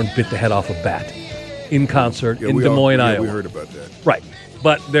Osbourne bit the head off a bat in concert in Des Moines, Iowa. We heard about that. Right.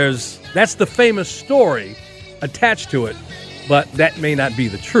 But that's the famous story attached to it, but that may not be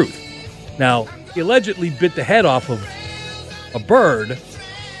the truth. Now, he allegedly bit the head off of a bird,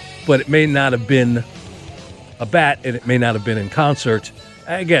 but it may not have been a bat, and it may not have been in concert.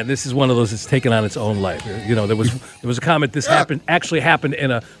 Again, this is one of those that's taken on its own life. There was a comment. This actually happened in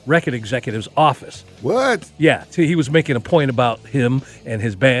a record executive's office. What? Yeah, he was making a point about him and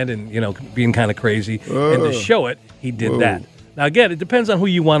his band, and being kind of crazy. And to show it, he did that. Now, again, it depends on who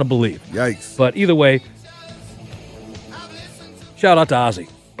you want to believe. Yikes! But either way, shout out to Ozzy.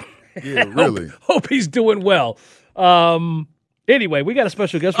 Yeah, really. Hope he's doing well. Anyway, we got a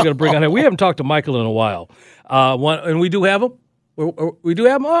special guest we're going to bring on here. We haven't talked to Michael in a while. And we do have him? We do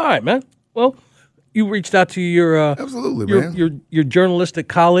have him? All right, man. Well, you reached out to your absolutely, man. Your journalistic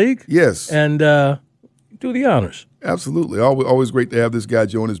colleague. Yes. And do the honors. Absolutely. Always great to have this guy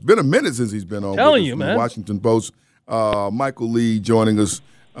join us. It's been a minute since he's been on. Telling you, man. Washington Post. Michael Lee joining us.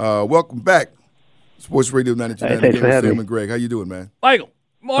 Welcome back. Sports Radio 92.9. Thanks for having Sam me. and Greg. How you doing, man? Michael,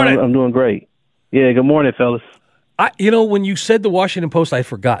 morning. I'm doing great. Yeah, good morning, fellas. When you said the Washington Post, I'd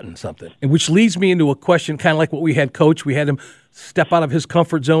forgotten something, and which leads me into a question, kind of like what we had Coach. We had him step out of his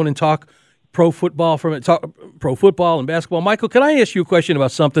comfort zone and talk pro football and basketball. Michael, can I ask you a question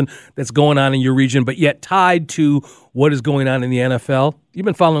about something that's going on in your region, but yet tied to what is going on in the NFL? You've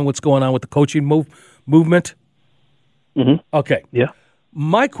been following what's going on with the coaching movement? Mm-hmm. Okay. Yeah.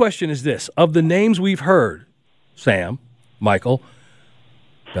 My question is this. Of the names we've heard, Sam, Michael,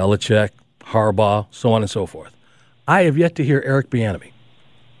 Belichick, Harbaugh, so on and so forth, I have yet to hear Eric Bieniemy.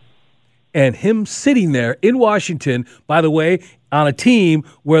 And him sitting there in Washington, by the way, on a team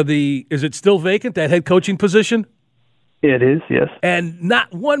where is it still vacant, that head coaching position? It is, yes. And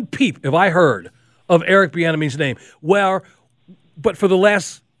not one peep have I heard of Eric Bieniemy's name. But for the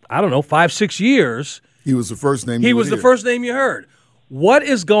last, 5-6 years, he was the first name. He was the first name you heard. What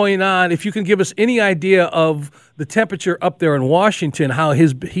is going on? If you can give us any idea of the temperature up there in Washington, how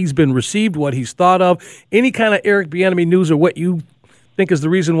he's been received, what he's thought of, any kind of Eric Bieniemy news, or what you think is the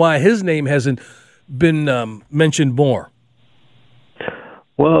reason why his name hasn't been mentioned more?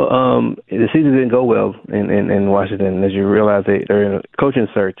 Well, the season didn't go well in Washington. As you realize, they're in a coaching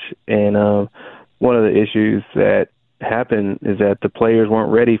search. And one of the issues that happened is that the players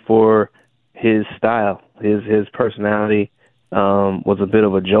weren't ready for his style. His personality was a bit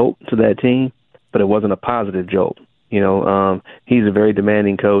of a jolt to that team, but it wasn't a positive jolt. He's a very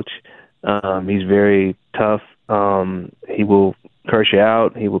demanding coach. He's very tough. He will curse you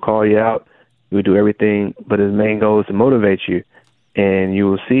out. He will call you out. He will do everything, but his main goal is to motivate you. And you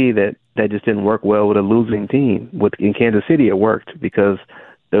will see that just didn't work well with a losing team. In Kansas City, it worked because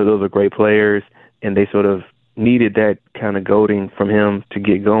those are great players, and they sort of needed that kind of goading from him to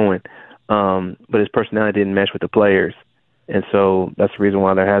get going. But his personality didn't mesh with the players. And so that's the reason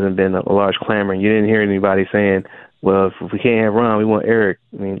why there hasn't been a large clamor. You didn't hear anybody saying, well, if we can't have Ron, we want Eric.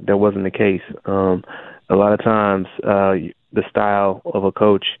 I mean, that wasn't the case. A lot of times the style of a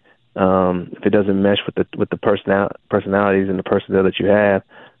coach, if it doesn't mesh with the personalities and the personnel that you have,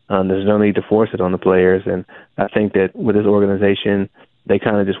 there's no need to force it on the players. And I think that with this organization, they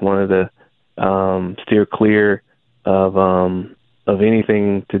kind of just wanted to steer clear of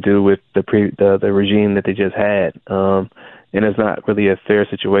anything to do with the regime that they just had. And it's not really a fair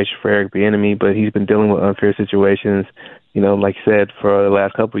situation for Eric Bieniemy, but he's been dealing with unfair situations, like you said, for the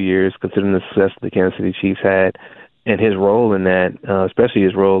last couple of years, considering the success the Kansas City Chiefs had. And his role in that, especially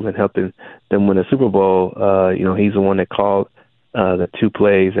his role in helping them win a Super Bowl, he's the one that called the 2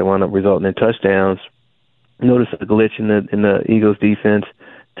 plays that wound up resulting in touchdowns. Noticed a glitch in the Eagles' defense,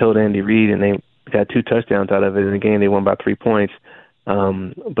 told Andy Reid, and they got 2 touchdowns out of it. In the game, they won by 3 points.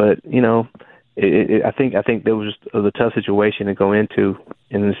 But I think there was just a tough situation to go into,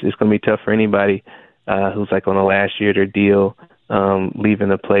 and it's going to be tough for anybody who's like on the last year of their deal, leaving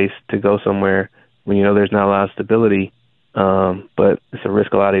a place to go somewhere when there's not a lot of stability. But it's a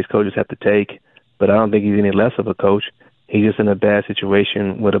risk a lot of these coaches have to take. But I don't think he's any less of a coach. He's just in a bad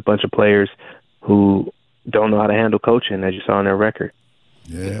situation with a bunch of players who don't know how to handle coaching, as you saw in their record.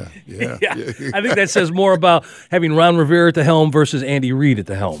 Yeah. I think that says more about having Ron Rivera at the helm versus Andy Reid at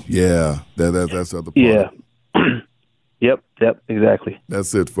the helm. Yeah, that's the other part. Yeah. Yep, exactly.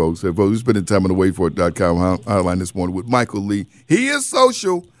 That's it, folks. We're spending time on the WaitFor.com hotline this morning with Michael Lee. He is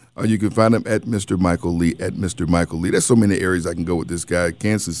social. You can find him at Mr. Michael Lee, at Mr. Michael Lee. There's so many areas I can go with this guy.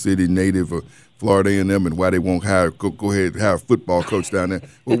 Kansas City native, or Florida A&M, and why they won't go ahead and hire a football coach down there.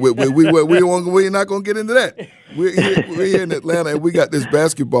 We're not going to get into that. We're here in Atlanta, and we got this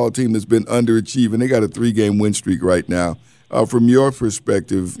basketball team that's been underachieving. They got a 3-game win streak right now. From your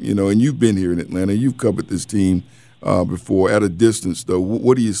perspective, and you've been here in Atlanta, you've covered this team before at a distance, though.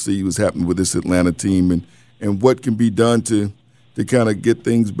 What do you see was happening with this Atlanta team, and what can be done to kind of get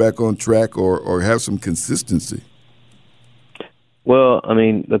things back on track or have some consistency? Well, I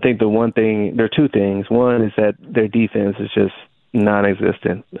mean, I think there are 2 things. One is that their defense is just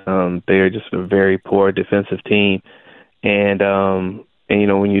non-existent. They are just a very poor defensive team. And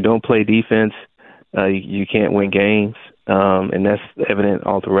when you don't play defense, you can't win games. And that's evident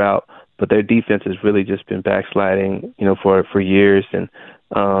all throughout. But their defense has really just been backsliding, for years. And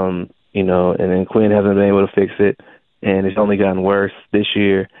then Quinn hasn't been able to fix it. And it's only gotten worse this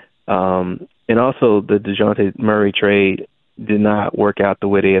year. And also the DeJounte Murray trade did not work out the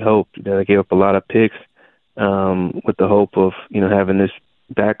way they had hoped. They gave up a lot of picks with the hope of, having this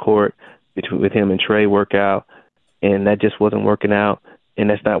backcourt with him and Trey work out. And that just wasn't working out. And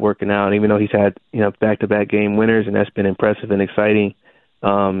that's not working out. Even though he's had, back-to-back game winners, and that's been impressive and exciting,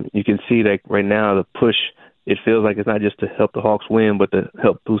 you can see that right now the push, it feels like it's not just to help the Hawks win, but to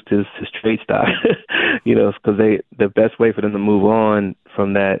help boost his trade stock. Because the best way for them to move on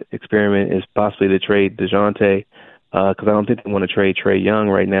from that experiment is possibly to trade DeJounte, because I don't think they want to trade Trey Young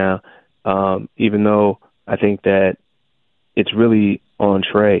right now, even though I think that it's really on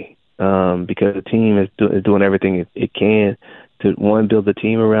Trey, because the team is doing everything it can to, one, build a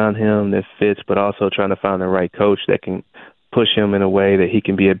team around him that fits, but also trying to find the right coach that can push him in a way that he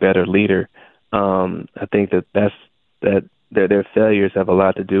can be a better leader. I think that their failures have a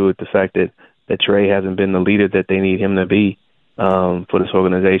lot to do with the fact that Trey hasn't been the leader that they need him to be for this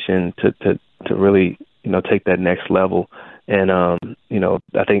organization to really, take that next level. And, I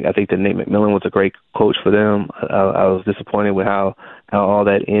think that Nate McMillan was a great coach for them. I was disappointed with how all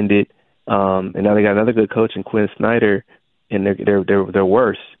that ended. And now they got another good coach in Quinn Snyder, and they're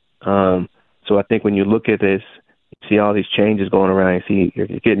worse. So I think when you look at this, you see all these changes going around. You see you're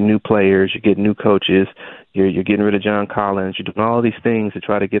getting new players, you're getting new coaches, you're getting rid of John Collins, you're doing all these things to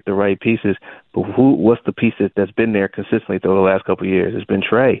try to get the right pieces. But what's the piece that's been there consistently through the last couple of years? It's been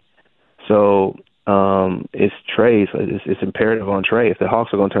Trey. So it's Trey. So it's imperative on Trey. If the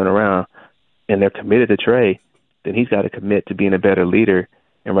Hawks are going to turn around and they're committed to Trey, then he's got to commit to being a better leader.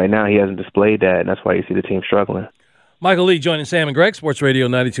 And right now he hasn't displayed that, and that's why you see the team struggling. Michael Lee joining Sam and Greg, Sports Radio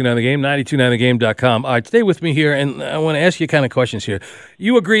 92.9 The Game, 92.9thegame.com. All right, stay with me here, and I want to ask you kind of questions here.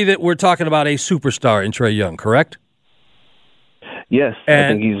 You agree that we're talking about a superstar in Trey Young, correct? Yes, I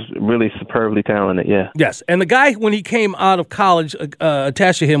think he's really superbly talented, yeah. Yes, and the guy, when he came out of college,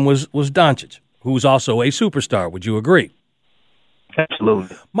 attached to him was Doncic, who's also a superstar. Would you agree?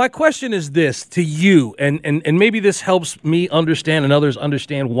 Absolutely. My question is this to you, and maybe this helps me understand and others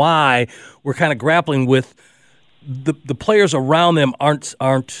understand why we're kind of grappling with the players around them aren't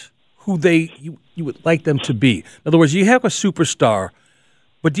who you would like them to be. In other words, you have a superstar,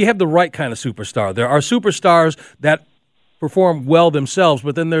 but do you have the right kind of superstar? There are superstars that perform well themselves,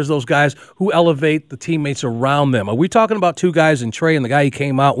 but then there's those guys who elevate the teammates around them. Are we talking about two guys in Trey and the guy he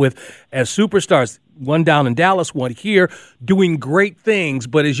came out with as superstars? One down in Dallas, one here, doing great things,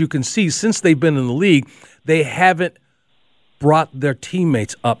 but as you can see, since they've been in the league, they haven't brought their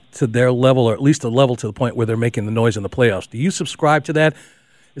teammates up to their level, or at least a level to the point where they're making the noise in the playoffs. Do you subscribe to that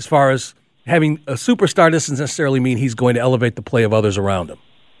as far as having a superstar doesn't necessarily mean he's going to elevate the play of others around him?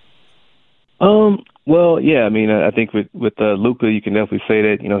 Well, yeah, I mean, I think with Luka, you can definitely say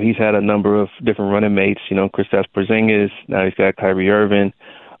that, he's had a number of different running mates, Kristaps Porzingis, now he's got Kyrie Irving,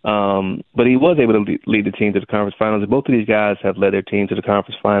 but he was able to lead the team to the conference finals. Both of these guys have led their team to the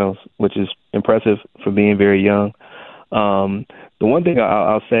conference finals, which is impressive for being very young. The one thing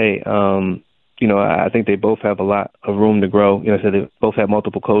I'll say, I think they both have a lot of room to grow. I said they both have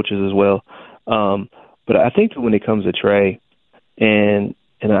multiple coaches as well. But I think that when it comes to Trey, and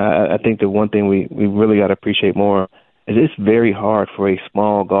I think the one thing we really got to appreciate more is it's very hard for a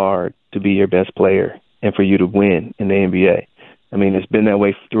small guard to be your best player and for you to win in the NBA. I mean, it's been that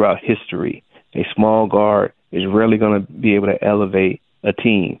way throughout history. A small guard is rarely going to be able to elevate a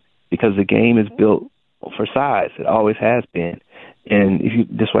team because the game is built for size. It always has been. And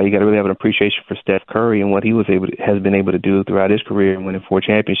that's why you got to really have an appreciation for Steph Curry and what he has been able to do throughout his career and winning 4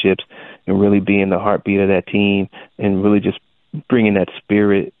 championships and really being the heartbeat of that team and really just bringing that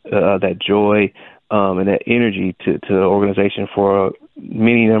spirit, that joy, and that energy to the organization for a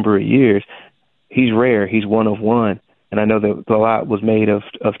many number of years. He's rare. He's one of one. And I know that a lot was made of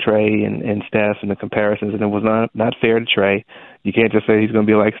Trey and Steph and the comparisons, and it was not fair to Trey. You can't just say he's going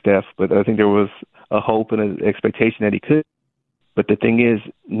to be like Steph, but I think there was a hope and an expectation that he could. But the thing is,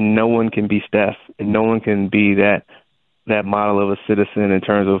 no one can be Steph, and no one can be that model of a citizen in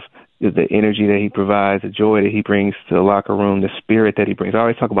terms of the energy that he provides, the joy that he brings to the locker room, the spirit that he brings. I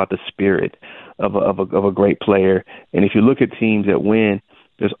always talk about the spirit of a great player. And if you look at teams that win,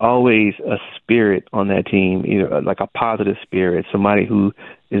 there's always a spirit on that team, either like a positive spirit, somebody who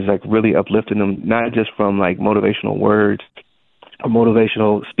is like really uplifting them, not just from like motivational words or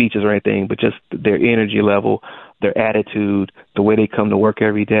motivational speeches or anything, but just their energy level, their attitude, the way they come to work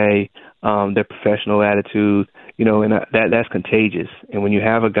every day, their professional attitude, and that's contagious. And when you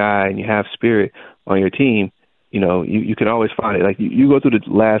have a guy and you have spirit on your team, you can always find it. Like you go through the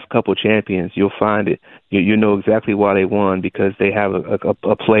last couple champions, you'll find it. You know exactly why they won because they have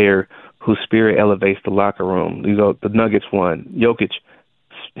a player whose spirit elevates the locker room. The Nuggets won. Jokic,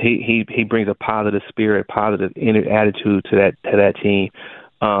 he brings a positive spirit, positive attitude to that team.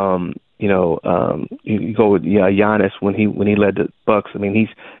 You go with Giannis when he led the Bucks. I mean,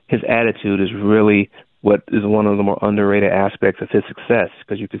 his attitude is really what is one of the more underrated aspects of his success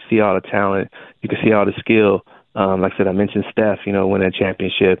because you can see all the talent, you can see all the skill. Like I said, I mentioned Steph, winning a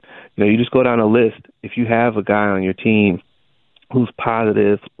championship. You just go down a list. If you have a guy on your team who's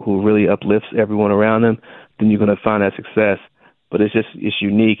positive, who really uplifts everyone around him, then you're going to find that success. But it's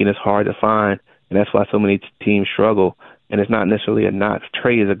unique and it's hard to find, and that's why so many teams struggle. And it's not necessarily a knock.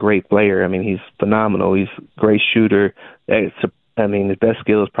 Trey is a great player. I mean, he's phenomenal. He's a great shooter. His best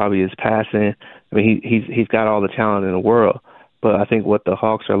skill is probably his passing. I mean, he's got all the talent in the world. But I think what the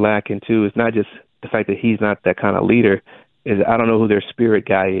Hawks are lacking, too, is not just the fact that he's not that kind of leader. is I don't know who their spirit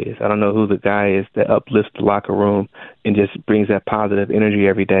guy is. I don't know who the guy is that uplifts the locker room and just brings that positive energy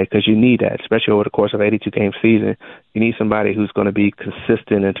every day, because you need that, especially over the course of 82-game season. You need somebody who's going to be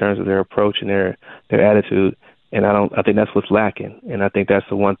consistent in terms of their approach and their attitude. And I think that's what's lacking. And I think that's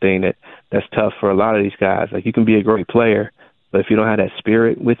the one thing that's tough for a lot of these guys. Like, you can be a great player, but if you don't have that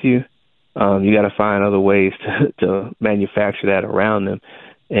spirit with you, you got to find other ways to manufacture that around them.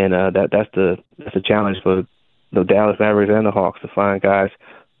 And that's the challenge for the Dallas Mavericks and the Hawks, to find guys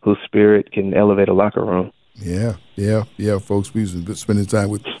whose spirit can elevate a locker room. Yeah, folks. We've been spending time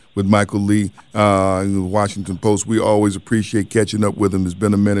with Michael Lee in the Washington Post. We always appreciate catching up with him. It's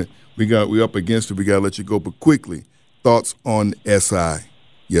been a minute. We up against it. We got to let you go. But quickly, thoughts on SI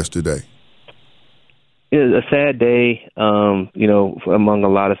yesterday? It was a sad day, among a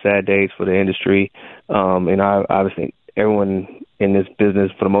lot of sad days for the industry. And I obviously everyone in this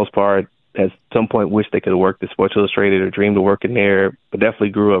business, for the most part, at some point wished they could have worked at Sports Illustrated or dreamed of working there, but definitely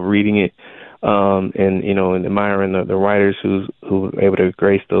grew up reading it, and and admiring the writers who were able to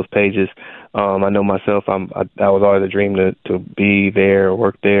grace those pages. I know myself, I was always a dream to be there or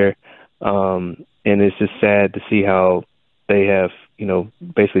work there, and it's just sad to see how they have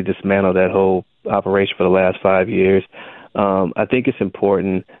basically dismantled that whole operation for the last 5 years. I think it's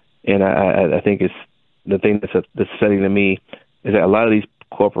important, and I think it's the thing that's setting to me is that a lot of these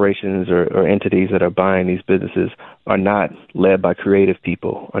corporations or entities that are buying these businesses are not led by creative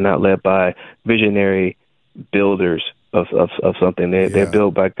people, are not led by visionary builders of something. They're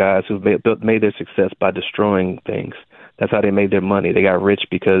built by guys who've made their success by destroying things. That's how they made their money. They got rich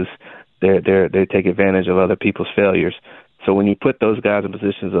because they take advantage of other people's failures. So when you put those guys in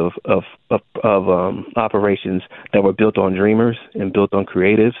positions of operations that were built on dreamers and built on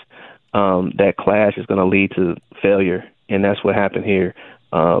creatives, that clash is going to lead to failure, and that's what happened here.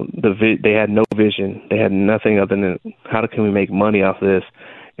 They had no vision. They had nothing other than how can we make money off this,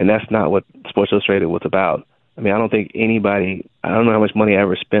 and that's not what Sports Illustrated was about. I mean, I don't know how much money I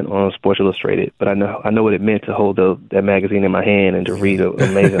ever spent on Sports Illustrated, but I know what it meant to hold that magazine in my hand and to read an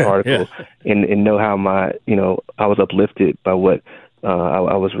amazing article and know how I was uplifted by what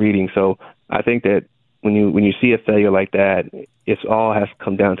I was reading. So I think that when you see a failure like that, it all has to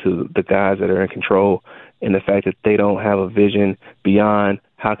come down to the guys that are in control and the fact that they don't have a vision beyond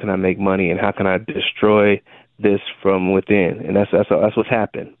how can I make money and how can I destroy this from within. And that's what's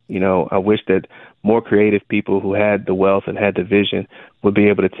happened. I wish that more creative people who had the wealth and had the vision would be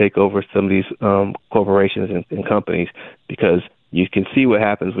able to take over some of these corporations and companies, because you can see what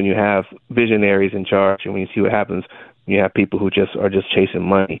happens when you have visionaries in charge, and when you see what happens when you have people who are just chasing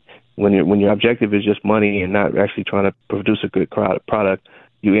money. When your objective is just money and not actually trying to produce a good product,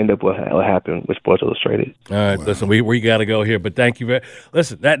 you end up what happened with Sports Illustrated. All right, listen, we got to go here, but thank you very.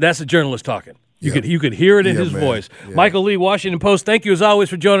 Listen, that's a journalist talking. You could hear it in his voice. Yeah. Michael Lee, Washington Post. Thank you as always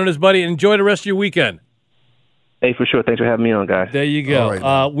for joining us, buddy, and enjoy the rest of your weekend. Hey, for sure. Thanks for having me on, guys. There you go.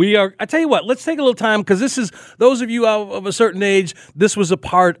 Right, I tell you what, let's take a little time, because this is, those of you of a certain age, this was a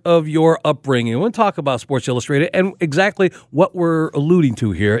part of your upbringing. We'll talk about Sports Illustrated and exactly what we're alluding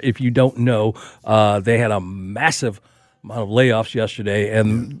to here. If you don't know, they had a massive amount of layoffs yesterday,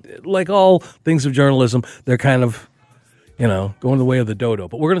 and like all things of journalism, they're kind of, going the way of the dodo.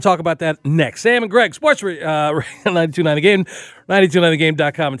 But we're going to talk about that next. Sam and Greg, Sports 92.9 The Game,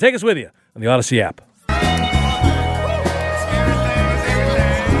 92.9thegame.com, and take us with you on the Odyssey app.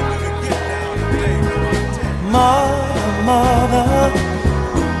 Mother,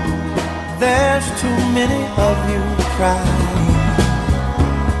 there's too many of you crying.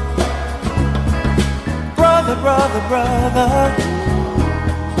 Brother,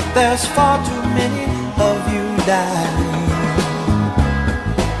 there's far too many of you dying.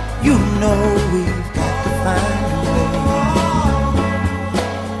 You know we've got to find a way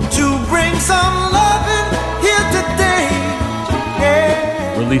to bring some loving here today.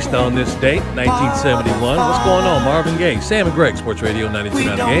 Yeah. Released on this date, 1971. What's going on? Marvin Gaye, Sam and Greg, Sports Radio 92.9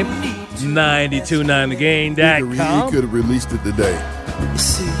 The Game, 92.9thegame.com. He could have released it today.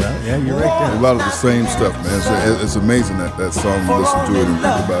 Well, yeah, you're right there. A lot of the same stuff, man. It's amazing that song, you listen to it and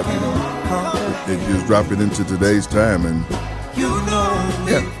think about, it just drop it into today's time. And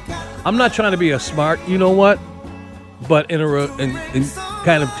I'm not trying to be a smart, but in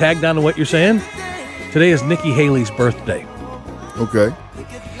kind of tag down to what you're saying, today is Nikki Haley's birthday. Okay.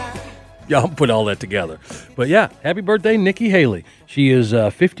 Y'all put all that together. But yeah, happy birthday, Nikki Haley. She is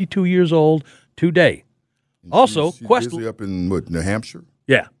 52 years old today. Also, she's busy up in New Hampshire?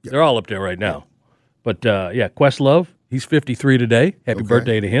 Yeah, they're all up there right now. But Questlove, he's 53 today. Happy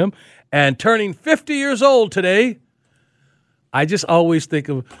birthday to him. And turning 50 years old today, I just always think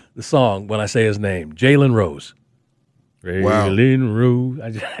of the song when I say his name, Jalen Rose. Railing Road.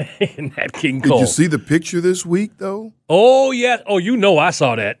 And that King Cole. Did you see the picture this week, though? Oh, yeah. Oh, I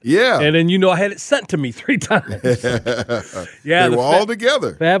saw that. Yeah. And then, I had it sent to me 3 times. Yeah, they were all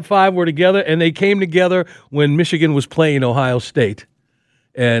together. Fab Five were together, and they came together when Michigan was playing Ohio State.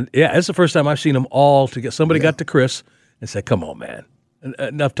 And, yeah, it's the first time I've seen them all together. Somebody got to Chris and said, come on, man.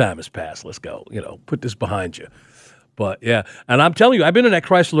 Enough time has passed. Let's go. Put this behind you. But, yeah. And I'm telling you, I've been in that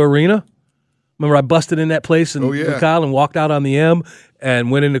Chrysler Arena. Remember, I busted in that place in Kyle and walked out on the M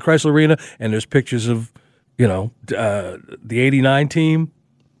and went into Chrysler Arena, and there's pictures of, the 89 team,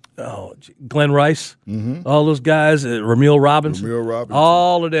 Glenn Rice, all those guys, Ramil Robinson,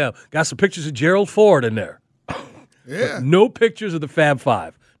 all of them. Got some pictures of Gerald Ford in there. Yeah. No pictures of the Fab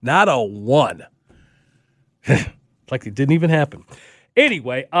Five. Not a one. Like it didn't even happen.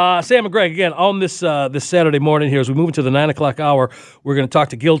 Anyway, Sam and Greg, again, on this Saturday morning here, as we move into the 9 o'clock hour, we're going to talk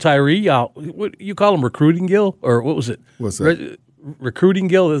to Gil Tyree. What you call him, Recruiting Gil? Or what was it? What's that? Recruiting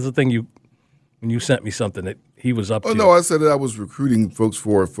Gil is the thing when you sent me something that he was up to. Oh, no, I said that I was recruiting folks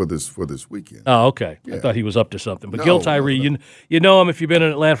for this weekend. Oh, okay. Yeah. I thought he was up to something. But Gil Tyree, no. You know him if you've been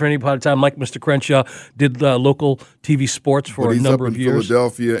in Atlanta for any part of time, like Mr. Crenshaw, did local TV sports for a number of years. He's up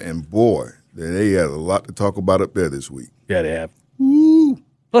in Philadelphia, and boy, they had a lot to talk about up there this week. Yeah, they have. Woo.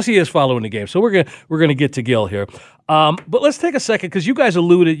 Plus, he is following the game, so we're gonna get to Gil here. But let's take a second because you guys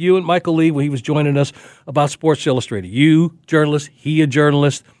alluded, you and Michael Lee, when he was joining us, about Sports Illustrated. You, journalist, he, a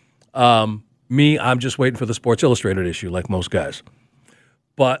journalist. Me, I'm just waiting for the Sports Illustrated issue, like most guys.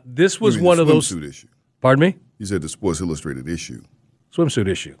 But this was one of those. Swimsuit issue. Pardon me? You said the Sports Illustrated issue. Swimsuit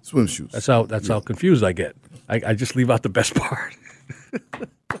issue. Swimsuits. That's how confused I get. I just leave out the best part.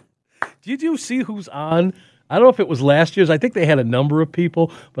 Did you see who's on? I don't know if it was last year's. I think they had a number of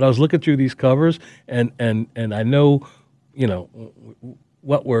people, but I was looking through these covers, and I know,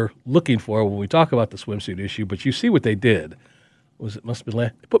 what we're looking for when we talk about the swimsuit issue. But you see what they did. Must have been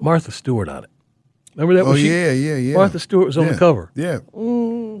last. They put Martha Stewart on it. Remember that? Oh, yeah. Martha Stewart was on the cover. Yeah.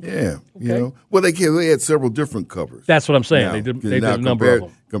 Yeah. Okay. Well, they had several different covers. That's what I'm saying. Now, they did a number of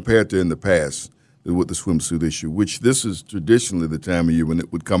them. Compared to in the past with the swimsuit issue, which this is traditionally the time of year when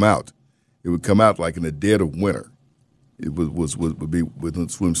it would come out. It would come out like in the dead of winter. It would be when the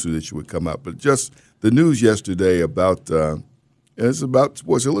swimsuit issue would come out. But just the news yesterday about it's about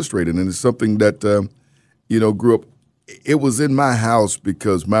Sports Illustrated, and it's something that grew up. It was in my house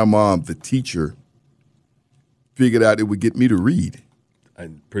because my mom, the teacher, figured out it would get me to read.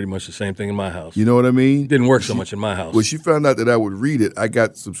 Pretty much the same thing in my house. You know what I mean? Didn't work so much in my house. When she found out that I would read it, I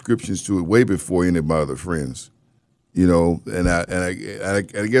got subscriptions to it way before any of my other friends. And I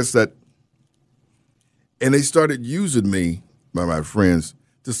guess that. And they started using me, my friends,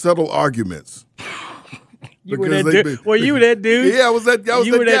 to settle arguments. You were that dude? Were you that dude? Yeah, I was that guy, man.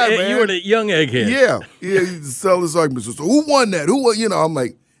 You were that young egghead. Yeah, you settle this argument. So who won that? Who won? I'm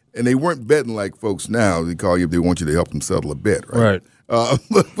like, and they weren't betting like folks now. They call you if they want you to help them settle a bet, right? Right.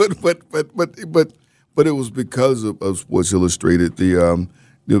 But it was because of Sports Illustrated, the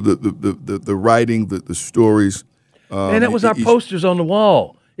writing, the stories. And that was our posters on the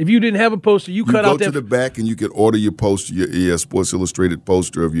wall. If you didn't have a poster, you cut out that. You go to the back and you could order your poster, your Sports Illustrated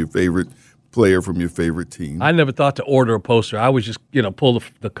poster of your favorite player from your favorite team. I never thought to order a poster. I was just, pull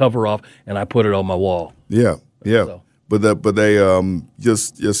the cover off and I put it on my wall. Yeah. So. But they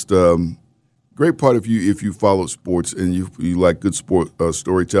just great part if you follow sports and you like good sport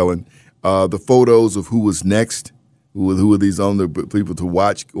storytelling. The photos of who was next, who are these other people to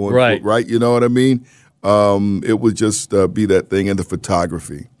watch going right? You know what I mean? It would just be that thing, and the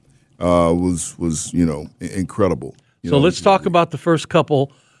photography was incredible. So let's talk about the first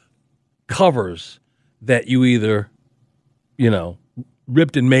couple covers that you either,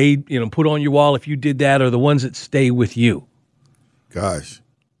 ripped and made, put on your wall if you did that, or the ones that stay with you. Gosh,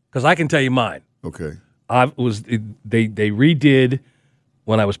 because I can tell you mine. Okay, they redid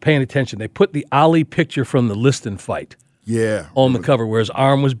when I was paying attention. They put the Ali picture from the Liston fight. Yeah, on the cover where his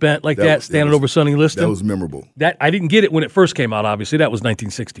arm was bent like that standing over Sonny Liston. That was memorable. That I didn't get it when it first came out, obviously. That was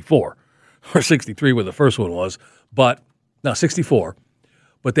 1964 or 63 where the first one was. But, no, 64.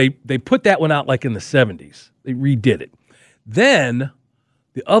 But they put that one out like in the 70s. They redid it. Then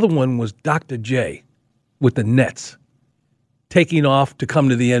the other one was Dr. J with the Nets taking off to come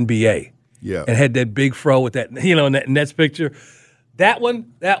to the NBA. Yeah. And had that big fro with that, in that Nets picture. That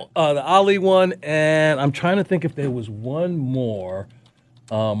one, the Ali one, and I'm trying to think if there was one more.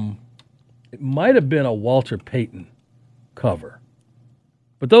 It might have been a Walter Payton cover,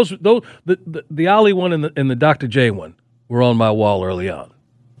 but the Ali one and the Dr. J one were on my wall early on.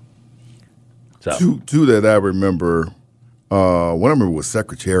 So two that I remember. One I remember was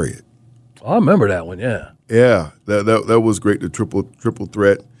Secretariat. Oh, I remember that one. Yeah. Yeah, that was great. The triple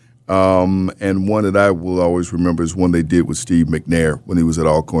threat. And one that I will always remember is one they did with Steve McNair when he was at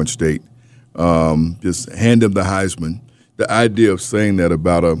Alcorn State. Just hand him the Heisman. The idea of saying that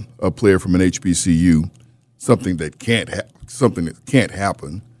about a player from an HBCU, something that can't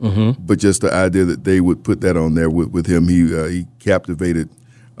happen, but just the idea that they would put that on there with him, he captivated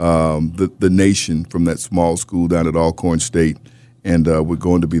the nation from that small school down at Alcorn State, and we're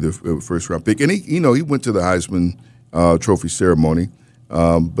going to be the first round pick. And he went to the Heisman Trophy ceremony.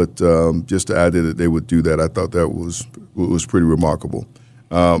 But just the idea that they would do that, I thought that was pretty remarkable.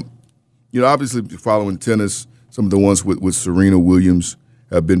 Obviously following tennis, some of the ones with Serena Williams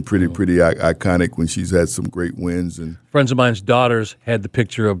have been pretty iconic when she's had some great wins. And friends of mine's daughters had the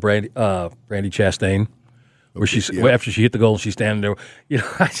picture of Brandy Chastain, where after she hit the goal, she's standing there.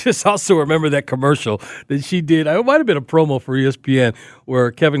 I just also remember that commercial that she did. It might have been a promo for ESPN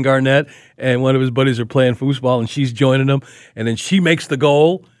where Kevin Garnett and one of his buddies are playing foosball, and she's joining them, and then she makes the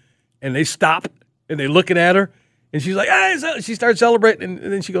goal, and they stop, and they're looking at her, and she's like, she starts celebrating,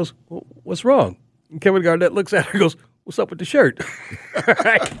 and then she goes, well, what's wrong? And Kevin Garnett looks at her and goes, what's up with the shirt?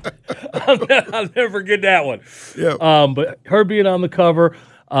 I'll never forget that one. Yeah. But her being on the cover,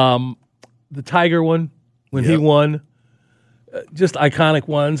 the Tiger one, when he won, just iconic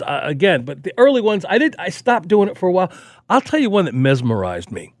ones. Again, but the early ones, I stopped doing it for a while. I'll tell you one that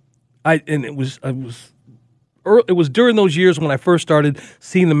mesmerized me. It was during those years when I first started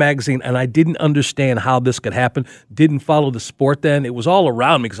seeing the magazine, and I didn't understand how this could happen. Didn't follow the sport then. It was all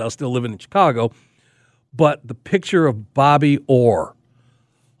around me because I was still living in Chicago. But the picture of Bobby Orr,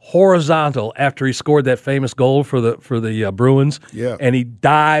 horizontal after he scored that famous goal for the Bruins, and he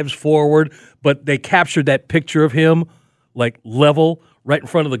dives forward, but they captured that picture of him like level right in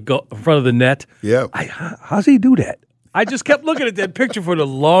front of the net. Yeah, how's he do that? I just kept looking at that picture for the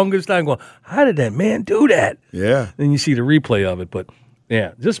longest time, going, "How did that man do that?" Yeah. Then you see the replay of it, but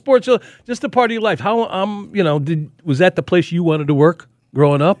yeah, just sports, just a part of your life. How was that the place you wanted to work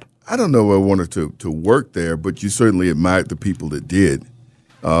growing up? I don't know if I wanted to work there, but you certainly admired the people that did.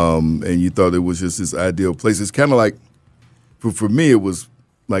 And you thought it was just this ideal place. It's kind of like, for me, it was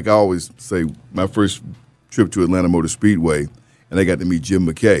like I always say, my first trip to Atlanta Motor Speedway, and I got to meet Jim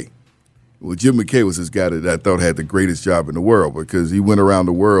McKay. Well, Jim McKay was this guy that I thought had the greatest job in the world because he went around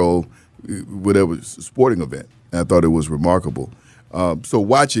the world, whatever sporting event. And I thought it was remarkable. So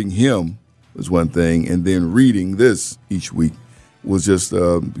watching him was one thing, and then reading this each week was just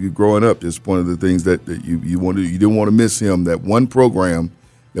growing up. Just one of the things that you didn't want to miss him. That one program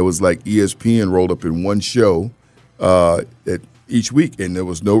that was like ESPN rolled up in one show at each week, and there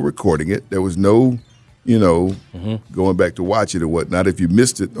was no recording it. There was no, going back to watch it or whatnot. If you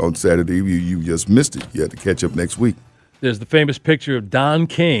missed it on Saturday, you just missed it. You had to catch up next week. There's the famous picture of Don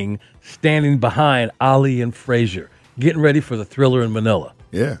King standing behind Ali and Frazier, getting ready for the Thriller in Manila.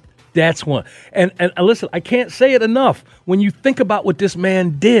 Yeah. That's one. And listen, I can't say it enough. When you think about what this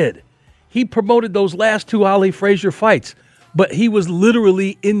man did, he promoted those last two Ali Frazier fights, but he was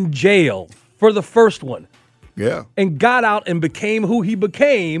literally in jail for the first one. Yeah. And got out and became who he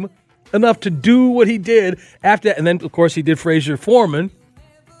became enough to do what he did after that. And then, of course, he did Frazier Foreman.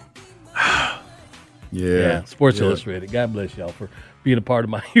 Yeah. Sports Illustrated. God bless y'all for being a part of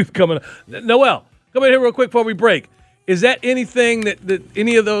my youth coming up. Noel, come in here real quick before we break. Is that anything that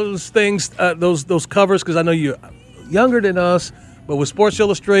any of those things, those covers, because I know you're younger than us, but with Sports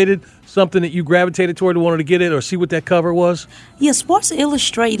Illustrated, something that you gravitated toward and wanted to get it or see what that cover was? Yeah, Sports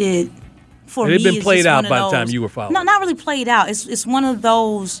Illustrated for me it had been played out by the time you were following. No, not really played out. It's one of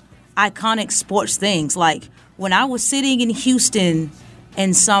those iconic sports things. Like when I was sitting in Houston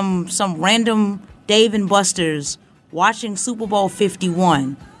and some random Dave and Buster's watching Super Bowl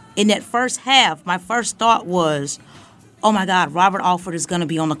 51, in that first half, my first thought was, oh, my God, Robert Alford is going to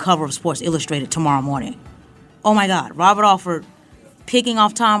be on the cover of Sports Illustrated tomorrow morning. Oh, my God, Robert Alford picking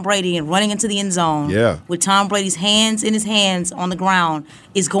off Tom Brady and running into the end zone with Tom Brady's hands in his hands on the ground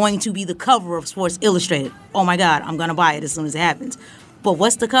is going to be the cover of Sports Illustrated. Oh, my God, I'm going to buy it as soon as it happens. But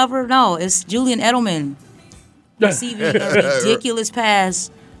what's the cover? No, it's Julian Edelman receiving a ridiculous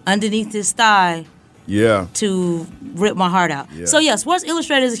pass underneath his thigh to rip my heart out. Yeah. So, yeah, Sports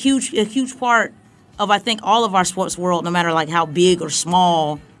Illustrated is a huge part of, I think, all of our sports world, no matter like how big or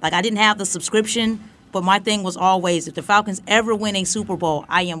small. Like I didn't have the subscription, but my thing was always, if the Falcons ever win a Super Bowl,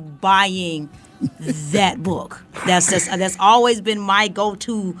 I am buying that book. That's always been my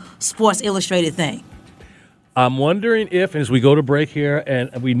go-to Sports Illustrated thing. I'm wondering if, as we go to break here,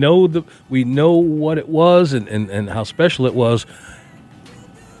 and we know what it was and how special it was,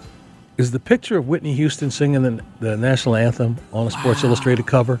 is the picture of Whitney Houston singing the national anthem on a Sports Illustrated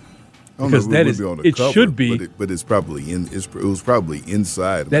cover? Because that is, it cover, should be. But it's probably it was probably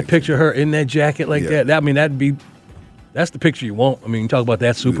inside. That picture of her in that jacket like that. I mean, that's the picture you want. I mean, you talk about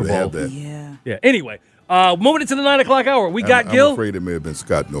that Super Bowl. Yeah. Yeah. Anyway, moving into the 9 o'clock hour, we got Gil. I'm afraid it may have been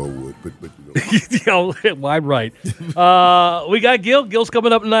Scott Norwood, but I'm right. We got Gil. Gil's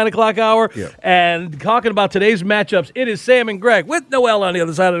coming up at 9 o'clock hour. Yeah. And talking about today's matchups, it is Sam and Greg with Noel on the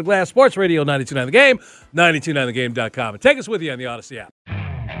other side of the glass. Sports Radio 92.9 The Game, 92.9thegame.com. And take us with you on the Odyssey app.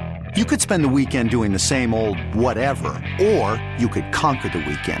 You could spend the weekend doing the same old whatever, or you could conquer the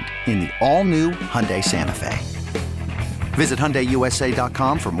weekend in the all-new Hyundai Santa Fe. Visit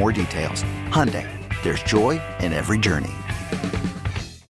HyundaiUSA.com for more details. Hyundai, there's joy in every journey.